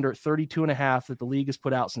over-under 32.5 that the league has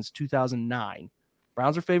put out since 2009.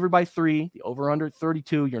 Browns are favored by 3, the over-under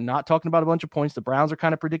 32. You're not talking about a bunch of points. The Browns are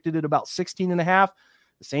kind of predicted at about 16.5.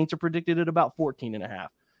 The Saints are predicted at about 14.5.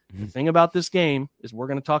 The thing about this game is we're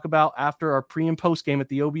going to talk about after our pre and post game at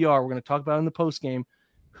the OBR. We're going to talk about in the post game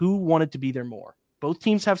who wanted to be there more. Both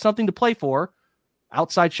teams have something to play for,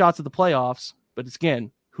 outside shots of the playoffs. But it's,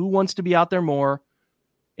 again, who wants to be out there more?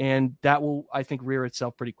 And that will, I think, rear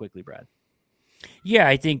itself pretty quickly, Brad. Yeah,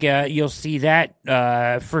 I think you'll see that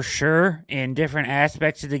for sure in different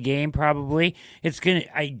aspects of the game. Probably,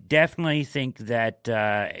 I definitely think that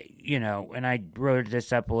and I wrote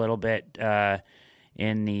this up a little bit.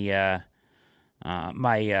 In the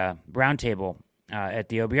my roundtable at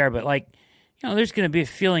the OBR, but there's going to be a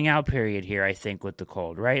feeling out period here. I think with the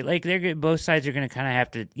cold, right? Like both sides are going to kind of have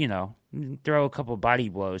to throw a couple body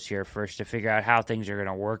blows here first to figure out how things are going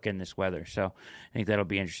to work in this weather. So I think that'll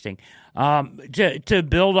be interesting. To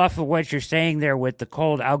build off of what you're saying there with the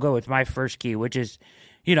cold, I'll go with my first key, which is.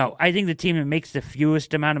 I think the team that makes the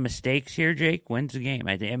fewest amount of mistakes here, Jake, wins the game.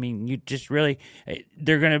 You just really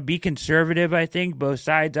they're going to be conservative, I think, both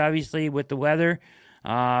sides, obviously, with the weather.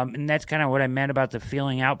 And that's kind of what I meant about the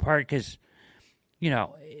feeling out part because,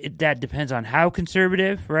 that depends on how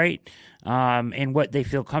conservative, right, and what they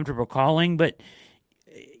feel comfortable calling. But,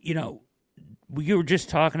 we were just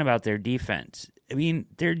talking about their defense.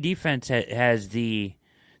 Their defense has the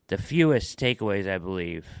fewest takeaways, I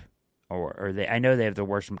believe. I know they have the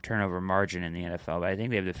worst turnover margin in the NFL, but I think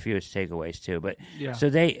they have the fewest takeaways too. But yeah. So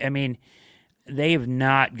they have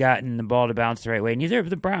not gotten the ball to bounce the right way. Neither have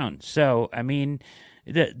the Browns. So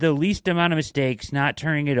the least amount of mistakes, not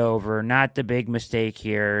turning it over, not the big mistake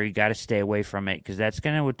here. You got to stay away from it because that's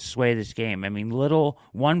going to sway this game. Little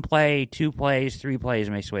 1 play, 2 plays, 3 plays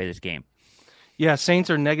may sway this game. Yeah, Saints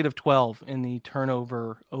are negative 12 in the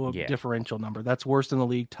turnover differential number. That's worst in the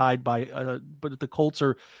league, tied by. But the Colts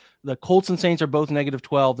and Saints are both negative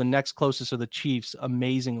 12. The next closest are the Chiefs,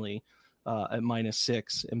 amazingly, at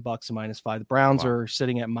 -6, and Bucks at -5. The Browns are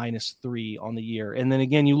sitting at -3 on the year. And then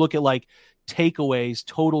again, you look at takeaways,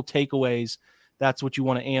 total takeaways. That's what you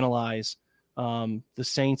want to analyze. The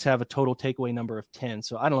Saints have a total takeaway number of 10.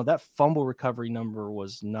 So I don't know, that fumble recovery number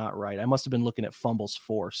was not right. I must have been looking at fumbles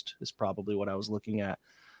forced is probably what I was looking at.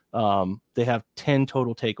 They have 10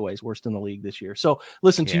 total takeaways, worst in the league this year. So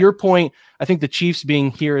listen, to your point, I think the Chiefs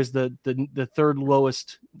being here as the third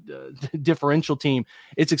lowest differential team,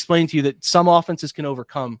 it's explained to you that some offenses can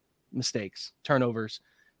overcome mistakes, turnovers,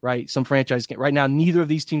 right? Some franchises can. Right now, neither of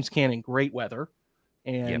these teams can in great weather.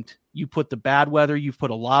 And you put the bad weather, you've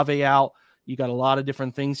put Olave out. You got a lot of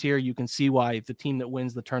different things here. You can see why the team that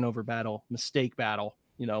wins the turnover battle, mistake battle,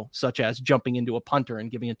 such as jumping into a punter and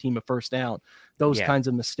giving a team a first down, those kinds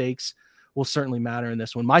of mistakes will certainly matter in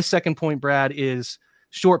this one. My second point, Brad, is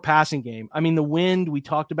short passing game. The wind, we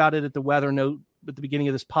talked about it at the weather note at the beginning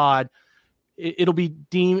of this pod. It'll be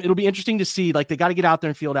interesting to see, they got to get out there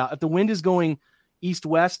and field out. If the wind is going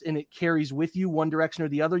east-west and it carries with you one direction or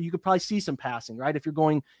the other, you could probably see some passing, right? If you're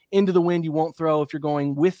going into the wind, you won't throw. If you're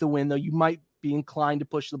going with the wind, though, you might be inclined to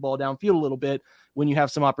push the ball downfield a little bit when you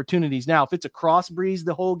have some opportunities. Now, if it's a cross breeze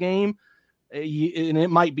the whole game, and it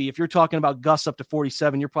might be, if you're talking about gusts up to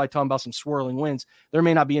 47, you're probably talking about some swirling winds. There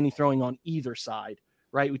may not be any throwing on either side,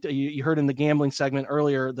 right? You heard in the gambling segment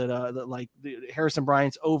earlier that Harrison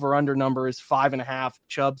Bryant's over-under number is 5.5,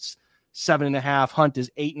 Chubb's 7.5, Hunt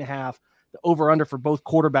is 8.5. The over-under for both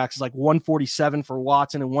quarterbacks is like 147 for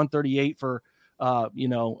Watson and 138 for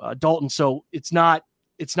Dalton. So it's not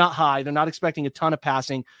high. They're not expecting a ton of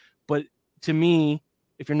passing, but to me,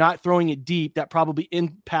 if you're not throwing it deep, that probably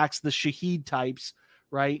impacts the Shaheed types,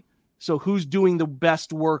 right? So who's doing the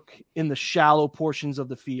best work in the shallow portions of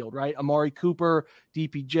the field, right? Amari Cooper,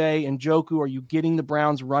 DPJ, and Njoku. Are you getting the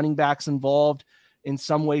Browns running backs involved in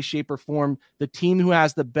some way, shape, or form? The team who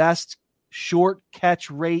has the best short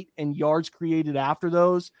catch rate and yards created after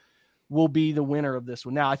those will be the winner of this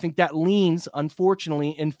one. Now, I think that leans,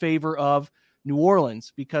 unfortunately, in favor of New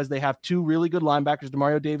Orleans because they have two really good linebackers,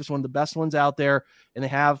 Demario Davis, one of the best ones out there, and they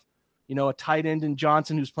have, a tight end in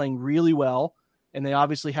Johnson who's playing really well, and they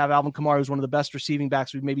obviously have Alvin Kamara, who's one of the best receiving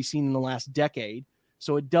backs we've maybe seen in the last decade.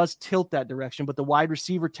 So it does tilt that direction, but the wide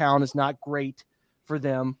receiver talent is not great for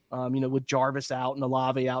them, with Jarvis out and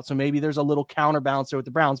Olave out. So maybe there's a little counterbalance there with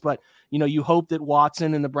the Browns, but, you hope that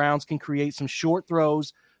Watson and the Browns can create some short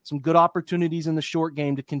throws, some good opportunities in the short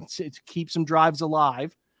game to keep some drives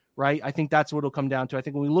alive. Right. I think that's what it'll come down to. I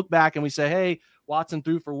think when we look back and we say, hey, Watson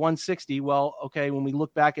threw for 160. Well, okay. When we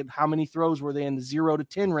look back at how many throws were they in the 0 to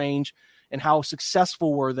 10 range and how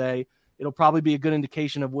successful were they, it'll probably be a good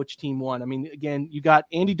indication of which team won. I mean, again, you got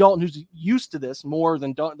Andy Dalton, who's used to this more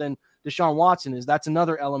than Deshaun Watson is. That's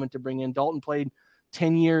another element to bring in. Dalton played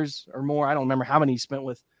 10 years or more. I don't remember how many he spent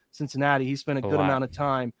with Cincinnati. He spent a good amount of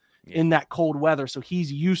time in that cold weather. So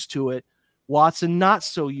he's used to it. Watson, not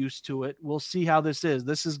so used to it. We'll see how this is.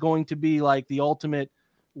 This is going to be like the ultimate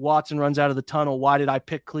Watson runs out of the tunnel. Why did I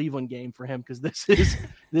pick Cleveland game for him? Because this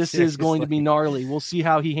is going to be gnarly. We'll see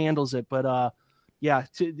how he handles it. But I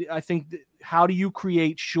think how do you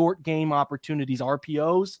create short game opportunities,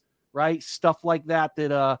 RPOs, right? Stuff like that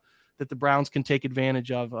the Browns can take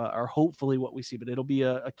advantage of are hopefully what we see. But it'll be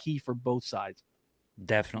a key for both sides.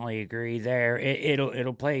 Definitely agree there.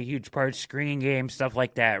 It'll play a huge part, screening game, stuff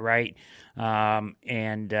like that, right? It's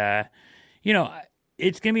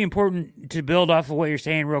going to be important to build off of what you're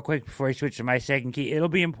saying real quick before I switch to my second key. It'll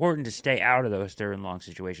be important to stay out of those third and long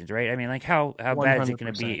situations, right? I mean, like how bad is it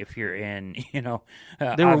going to be if you're in,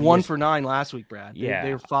 they were 1 for 9 last week, Brad. Yeah.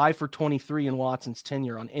 They were 5 for 23 in Watson's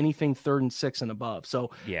tenure on anything 3rd and 6 and above. So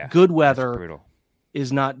yeah, good weather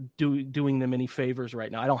is not doing them any favors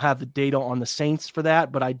right now. I don't have the data on the Saints for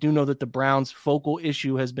that, but I do know that the Browns' focal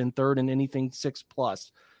issue has been 3rd and anything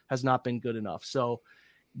 6+ has not been good enough. So,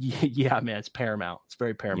 yeah, man, it's paramount. It's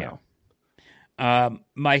very paramount. Yeah.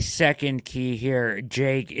 My second key here,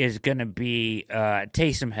 Jake, is going to be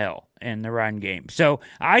Taysom Hill in the run game. So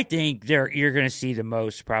I think you're going to see the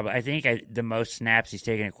most probably. I think the most snaps he's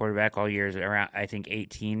taken at quarterback all year is around, I think,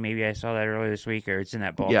 18. Maybe I saw that earlier this week, or it's in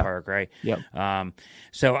that ballpark, right? Yep.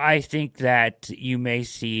 So I think that you may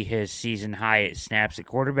see his season high at snaps at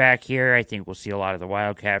quarterback here. I think we'll see a lot of the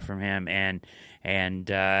Wildcat from him and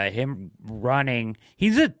him running.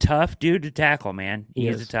 He's a tough dude to tackle, man. He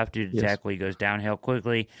is a tough dude to tackle. He goes downhill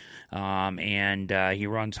quickly, and he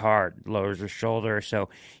runs hard, lowers his shoulder. So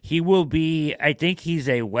he will be, I think he's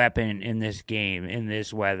a weapon in this game, in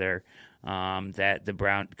this weather,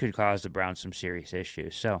 that could cause the Browns some serious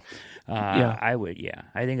issues. So I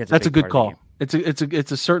think that's a good call.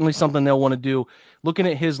 It's certainly something they'll want to do. Looking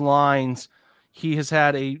at his lines, he has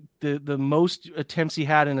had the most attempts he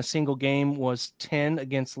had in a single game was 10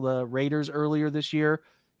 against the Raiders earlier this year.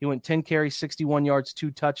 He went 10 carries, 61 yards,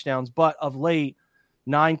 2 touchdowns. But of late,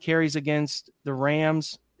 9 carries against the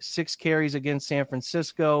Rams, 6 carries against San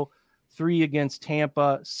Francisco, 3 against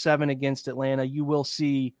Tampa, 7 against Atlanta. You will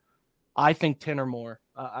see, I think, 10 or more.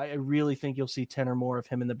 I really think you'll see 10 or more of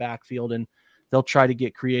him in the backfield, and they'll try to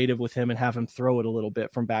get creative with him and have him throw it a little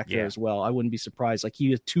bit from back there as well. I wouldn't be surprised. Like, he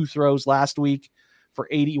had 2 throws last week for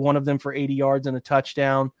 80, one of them for 80 yards and a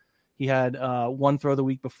touchdown. He had 1 throw the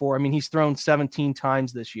week before. I mean, he's thrown 17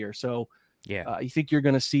 times this year. So you think you're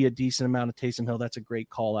going to see a decent amount of Taysom Hill. That's a great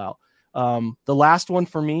call out. The last one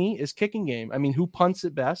for me is kicking game. I mean, who punts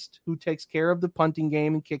it best? Who takes care of the punting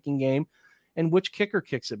game and kicking game? And which kicker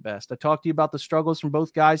kicks it best? I talked to you about the struggles from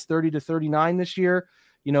both guys, 30 to 39 this year.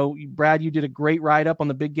 Brad, you did a great write-up on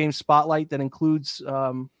the Big Game Spotlight that includes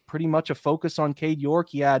pretty much a focus on Cade York.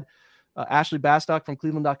 He had Ashley Bastock from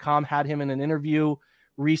Cleveland.com had him in an interview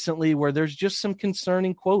recently where there's just some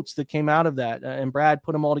concerning quotes that came out of that. And Brad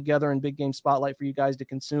put them all together in Big Game Spotlight for you guys to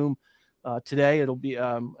consume today. It'll be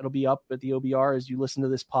up at the OBR as you listen to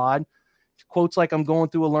this pod. Quotes like, I'm going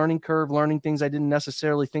through a learning curve, learning things I didn't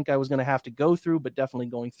necessarily think I was going to have to go through, but definitely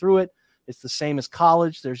going through it. It's the same as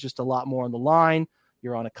college. There's just a lot more on the line.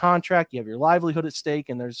 You're on a contract. You have your livelihood at stake,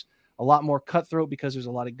 and there's a lot more cutthroat because there's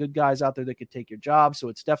a lot of good guys out there that could take your job. So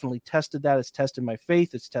it's definitely tested that. It's tested my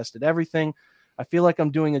faith. It's tested everything. I feel like I'm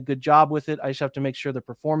doing a good job with it. I just have to make sure the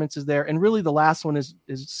performance is there. And really the last one is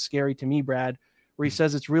scary to me, Brad, where he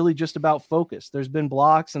says it's really just about focus. There's been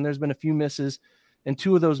blocks and there's been a few misses, and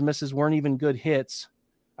 2 of those misses weren't even good hits.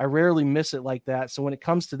 I rarely miss it like that. So when it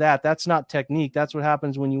comes to that, that's not technique. That's what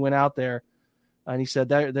happens when you went out there. And he said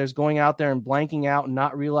there's going out there and blanking out and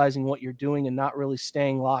not realizing what you're doing and not really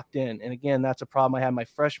staying locked in. And again, that's a problem I had my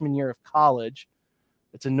freshman year of college.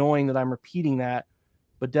 It's annoying that I'm repeating that,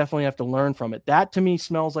 but definitely have to learn from it. That to me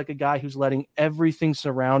smells like a guy who's letting everything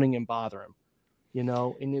surrounding him bother him.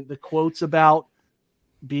 And the quotes about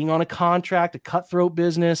being on a contract, a cutthroat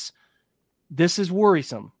business, this is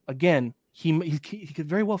worrisome. Again, he could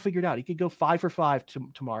very well figure it out. He could go 5 for 5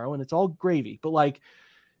 tomorrow and it's all gravy. But like,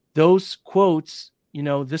 those quotes,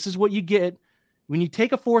 this is what you get when you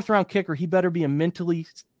take a 4th round kicker. He better be a mentally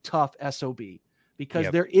tough SOB,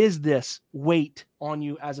 because there is this weight on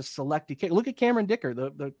you as a selected kicker. Look at Cameron Dicker,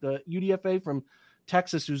 the UDFA from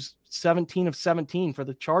Texas, who's 17 of 17 for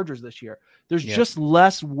the Chargers this year. There's just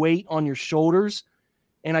less weight on your shoulders.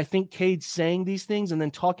 And I think Cade's saying these things and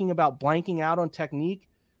then talking about blanking out on technique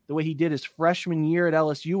the way he did his freshman year at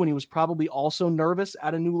LSU when he was probably also nervous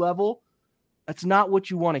at a new level. That's not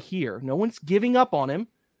what you want to hear. No one's giving up on him.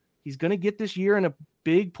 He's going to get this year and a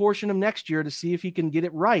big portion of next year to see if he can get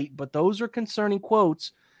it right. But those are concerning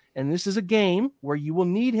quotes. And this is a game where you will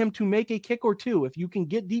need him to make a kick or 2. If you can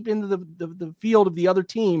get deep into the field of the other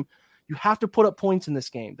team, you have to put up points in this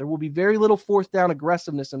game. There will be very little 4th down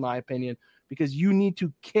aggressiveness, in my opinion, because you need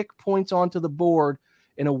to kick points onto the board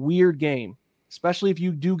in a weird game, especially if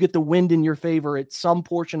you do get the wind in your favor at some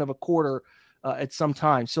portion of a quarter at some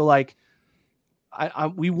time. So like,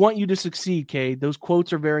 we want you to succeed, Cade. Those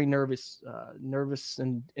quotes are very nervous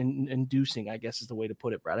and inducing, I guess is the way to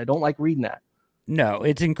put it, Brad. I don't like reading that. No,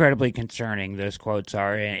 it's incredibly concerning. Those quotes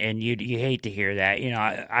are, and you hate to hear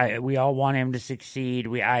that. We all want him to succeed.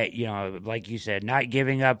 Like you said, not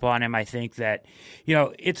giving up on him. I think that,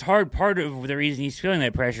 it's hard. Part of the reason he's feeling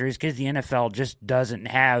that pressure is because the NFL just doesn't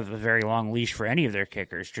have a very long leash for any of their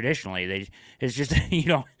kickers. Traditionally, it's just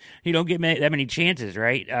you don't get that many chances,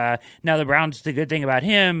 right? Now the Browns, the good thing about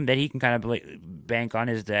him that he can kind of bank on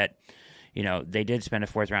is that, they did spend a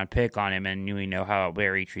 4th round pick on him, and we know how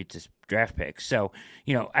Barry treats his draft picks. So,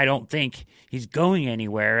 I don't think he's going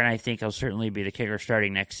anywhere, and I think he'll certainly be the kicker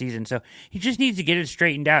starting next season. So he just needs to get it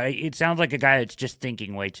straightened out. It sounds like a guy that's just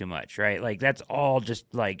thinking way too much, right? Like that's all just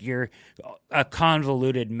like you're a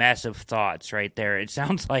convoluted mess of thoughts right there. It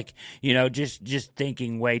sounds like, just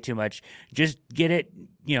thinking way too much. Just get it,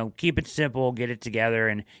 keep it simple, get it together.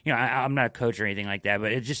 And, I'm not a coach or anything like that,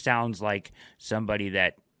 but it just sounds like somebody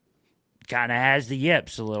that kind of has the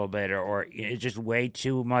yips a little bit, or it's just way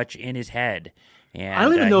too much in his head. And I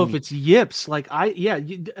don't even know if it's yips. Like I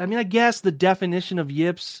guess the definition of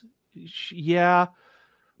yips,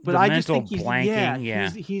 but I just think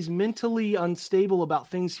he's mentally unstable about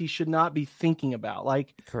things he should not be thinking about.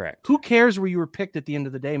 Like, correct. Who cares where you were picked at the end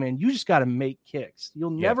of the day, man? You just got to make kicks.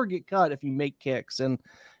 You'll never get cut if you make kicks. And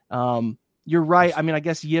you're right. I mean, I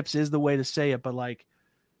guess yips is the way to say it, but like,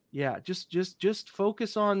 yeah, just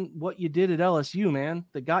focus on what you did at LSU, man,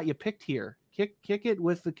 that got you picked here. Kick it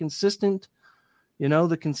with the consistent,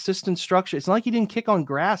 the consistent structure. It's not like you didn't kick on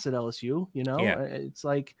grass at LSU, It's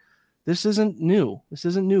like, this isn't new. This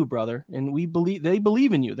isn't new, brother. And they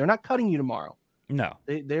believe in you. They're not cutting you tomorrow. No.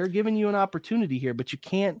 They're giving you an opportunity here, but you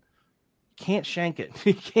can't shank it.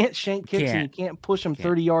 You can't shank kicks and you can't push them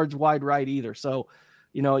 30 yards wide right either. So,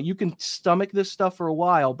 you can stomach this stuff for a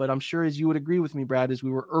while, but I'm sure, as you would agree with me, Brad, as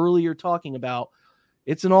we were earlier talking about,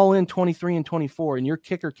 it's an all-in 23 and 24, and your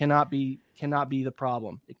kicker cannot be the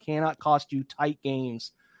problem. It cannot cost you tight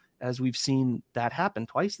games, as we've seen that happen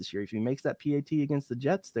twice this year. If he makes that PAT against the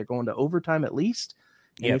Jets, they're going to overtime at least.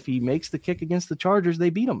 And if he makes the kick against the Chargers, they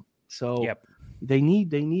beat him. So they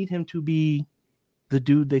need him to be the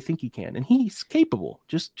dude they think he can, and he's capable.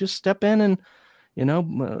 Just step in and,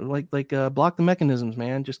 block the mechanisms,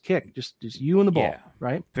 man. Just kick, just you and the ball,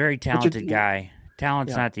 right? Very talented guy.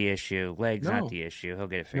 Talent's not the issue. Legs not the issue. He'll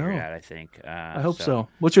get it figured out, I think. I hope so.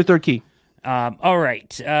 What's your third key? All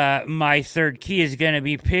right. My third key is going to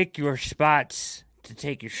be pick your spots to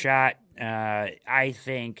take your shot. I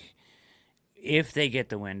think if they get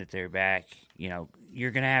the wind at their back,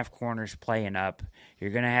 you're going to have corners playing up.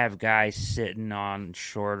 You're going to have guys sitting on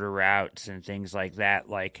shorter routes and things like that,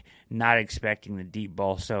 like not expecting the deep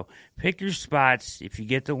ball. So pick your spots. If you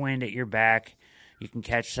get the wind at your back, you can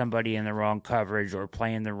catch somebody in the wrong coverage or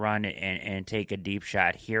play in the run and take a deep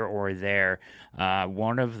shot here or there.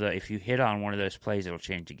 If you hit on one of those plays, it'll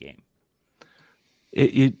change the game.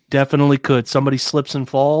 It definitely could. Somebody slips and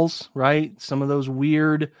falls, right? Some of those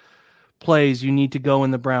weird plays you need to go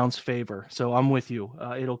in the Browns' favor. So I'm with you.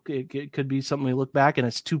 It could be something we look back and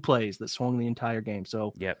it's 2 plays that swung the entire game.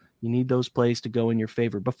 So yep. You need those plays to go in your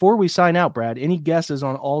favor. Before we sign out, Brad, any guesses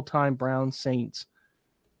on all-time Browns Saints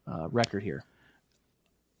record here?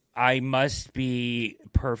 I must be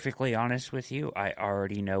perfectly honest with you. I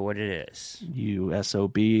already know what it is. You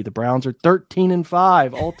SOB. The Browns are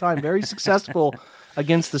 13-5 all-time, very successful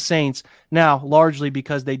against the Saints. Now, largely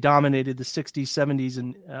because they dominated the 60s, 70s,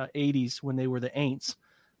 and 80s when they were the Aints.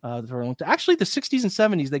 Actually, the 60s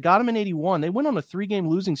and 70s, they got them in 81. They went on a 3-game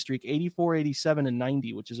losing streak, 84, 87, and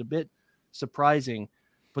 90, which is a bit surprising.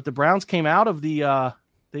 But the Browns came out of the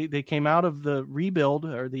they came out of the rebuild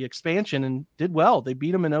or the expansion and did well. They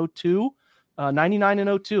beat them in 02, 99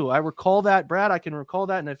 and 02. I recall that, Brad. I can recall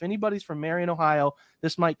that. And if anybody's from Marion, Ohio,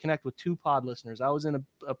 this might connect with 2 pod listeners. I was in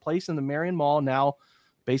a place in the Marion Mall, now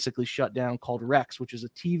basically shut down, called Rex, which is a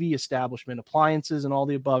TV establishment, appliances and all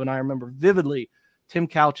the above. And I remember vividly Tim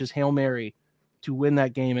Couch's Hail Mary to win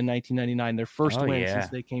that game in 1999, their first win since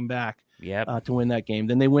they came back to win that game.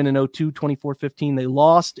 Then they win in 02, 24-15. They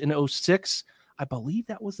lost in 06. I believe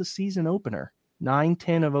that was the season opener,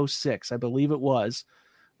 9-10 of 06. I believe it was.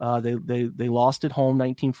 They lost at home,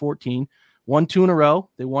 1914. Won 2 in a row.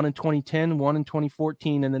 They won in 2010, won in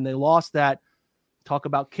 2014, and then they lost that. Talk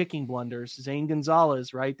about kicking blunders. Zane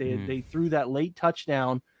Gonzalez, right? They threw that late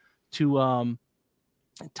touchdown to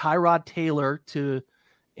Tyrod Taylor to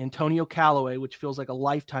Antonio Callaway, which feels like a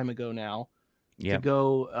lifetime ago now, to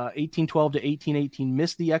go 18-12 to 18-18,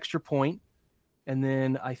 missed the extra point. And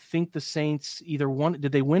then I think the Saints either won.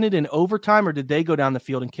 Did they win it in overtime or did they go down the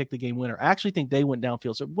field and kick the game winner? I actually think they went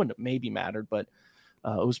downfield, so it wouldn't have maybe mattered, but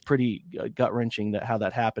it was pretty gut-wrenching how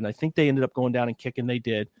that happened. I think they ended up going down and kicking. They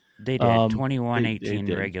did. They did.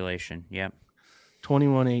 21-18 regulation. Yep.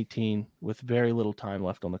 21-18 with very little time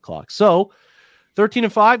left on the clock. So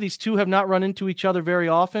 13-5. These two have not run into each other very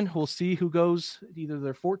often. We'll see who goes either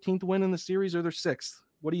their 14th win in the series or their 6th.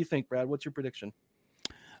 What do you think, Brad? What's your prediction?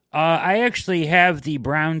 I actually have the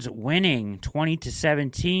Browns winning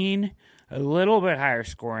 20-17, a little bit higher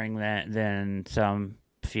scoring than some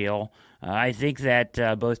feel. I think that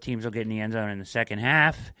both teams will get in the end zone in the second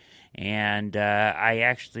half, and I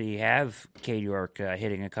actually have Cade York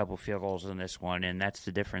hitting a couple field goals in this one, and that's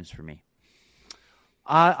the difference for me.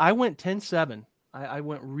 I went 10-7. I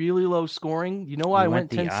went really low scoring. You know why I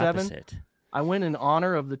went 10-7? I went in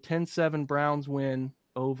honor of the 10-7 Browns win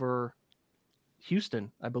over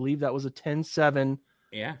Houston. I believe that was a 10-7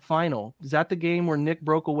 final. Is that the game where Nick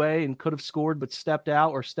broke away and could have scored but stepped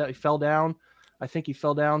out or fell down? I think he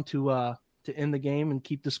fell down to end the game and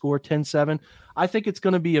keep the score 10-7. I think it's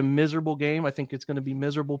going to be a miserable game. I think it's going to be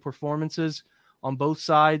miserable performances on both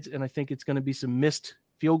sides, and I think it's going to be some missed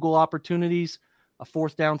field goal opportunities, a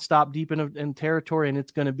 4th down stop deep in territory, and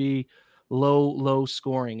it's going to be low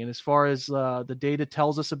scoring. And as far as the data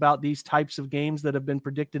tells us about these types of games that have been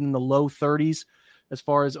predicted in the low 30s, as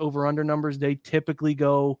far as over-under numbers, they typically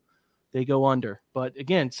go under. But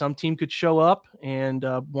again, some team could show up and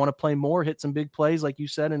want to play more, hit some big plays, like you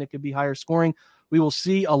said, and it could be higher scoring. We will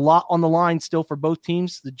see a lot on the line still for both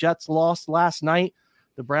teams. The Jets lost last night.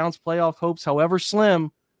 The Browns' playoff hopes, however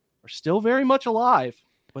slim, are still very much alive.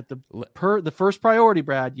 But the first priority,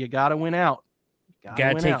 Brad, you got to win out.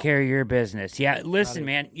 Got to take care of your business. Yeah, listen,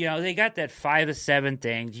 man, they got that 5-7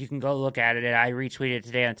 thing. You can go look at it. I retweeted it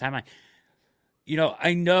today on timeline.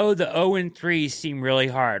 I know the 0-3 seem really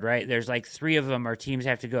hard, right? There's like 3 of them, or teams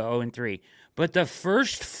have to go 0-3. But the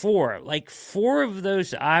first 4, like 4 of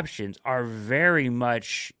those options are very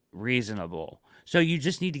much reasonable. So you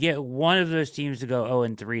just need to get one of those teams to go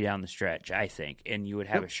 0-3 down the stretch, I think, and you would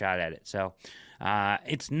have a shot at it. So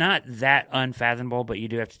it's not that unfathomable, but you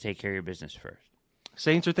do have to take care of your business first.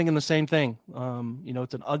 Saints are thinking the same thing.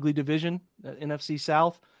 It's an ugly division, NFC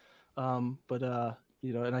South. And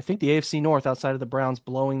I think the AFC North, outside of the Browns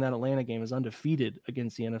blowing that Atlanta game, is undefeated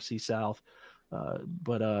against the NFC South.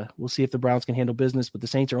 But we'll see if the Browns can handle business. But the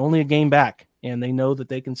Saints are only a game back, and they know that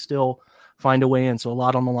they can still find a way in. So a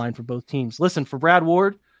lot on the line for both teams. Listen, for Brad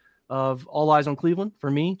Ward of All Eyes on Cleveland, for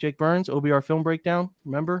me, Jake Burns, OBR Film Breakdown.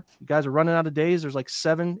 Remember, you guys are running out of days. There's like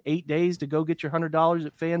 7-8 days to go get your $100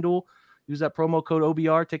 at FanDuel. Use that promo code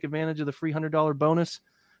OBR. Take advantage of the free $100 bonus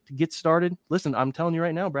to get started, listen, I'm telling you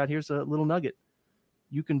right now, Brad, here's a little nugget.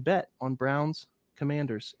 You can bet on Browns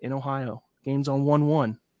Commanders in Ohio. Game's on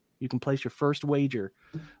 1-1. You can place your first wager.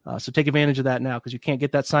 So take advantage of that now because you can't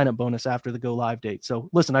get that sign-up bonus after the go-live date. So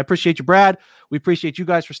listen, I appreciate you, Brad. We appreciate you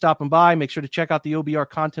guys for stopping by. Make sure to check out the OBR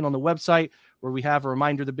content on the website where we have a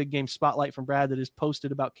reminder, the Big Game Spotlight from Brad that is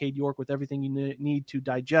posted about Cade York with everything you need to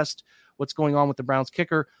digest what's going on with the Browns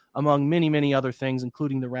kicker, among many, many other things,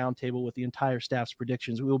 including the roundtable with the entire staff's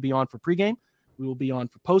predictions. We will be on for pregame. We will be on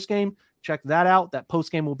for postgame. Check that out. That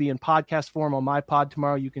postgame will be in podcast form on my pod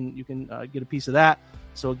tomorrow. You can get a piece of that.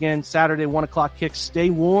 So again, Saturday, 1:00 kick. Stay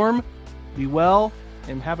warm, be well,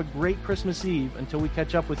 and have a great Christmas Eve until we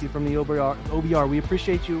catch up with you from the OBR. We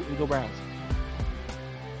appreciate you, and go Browns.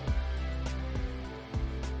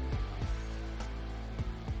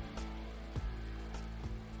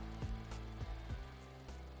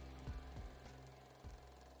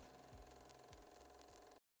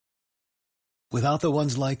 Without the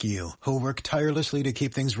ones like you, who work tirelessly to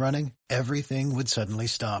keep things running, everything would suddenly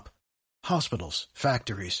stop. Hospitals,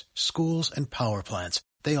 factories, schools, and power plants,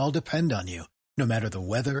 they all depend on you. No matter the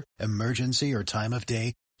weather, emergency, or time of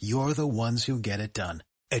day, you're the ones who get it done.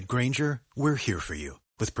 At Grainger, we're here for you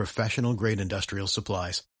with professional-grade industrial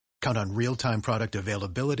supplies. Count on real-time product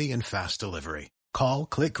availability and fast delivery. Call,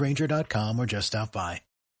 click Grainger.com, or just stop by.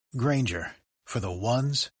 Grainger, for the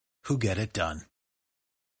ones who get it done.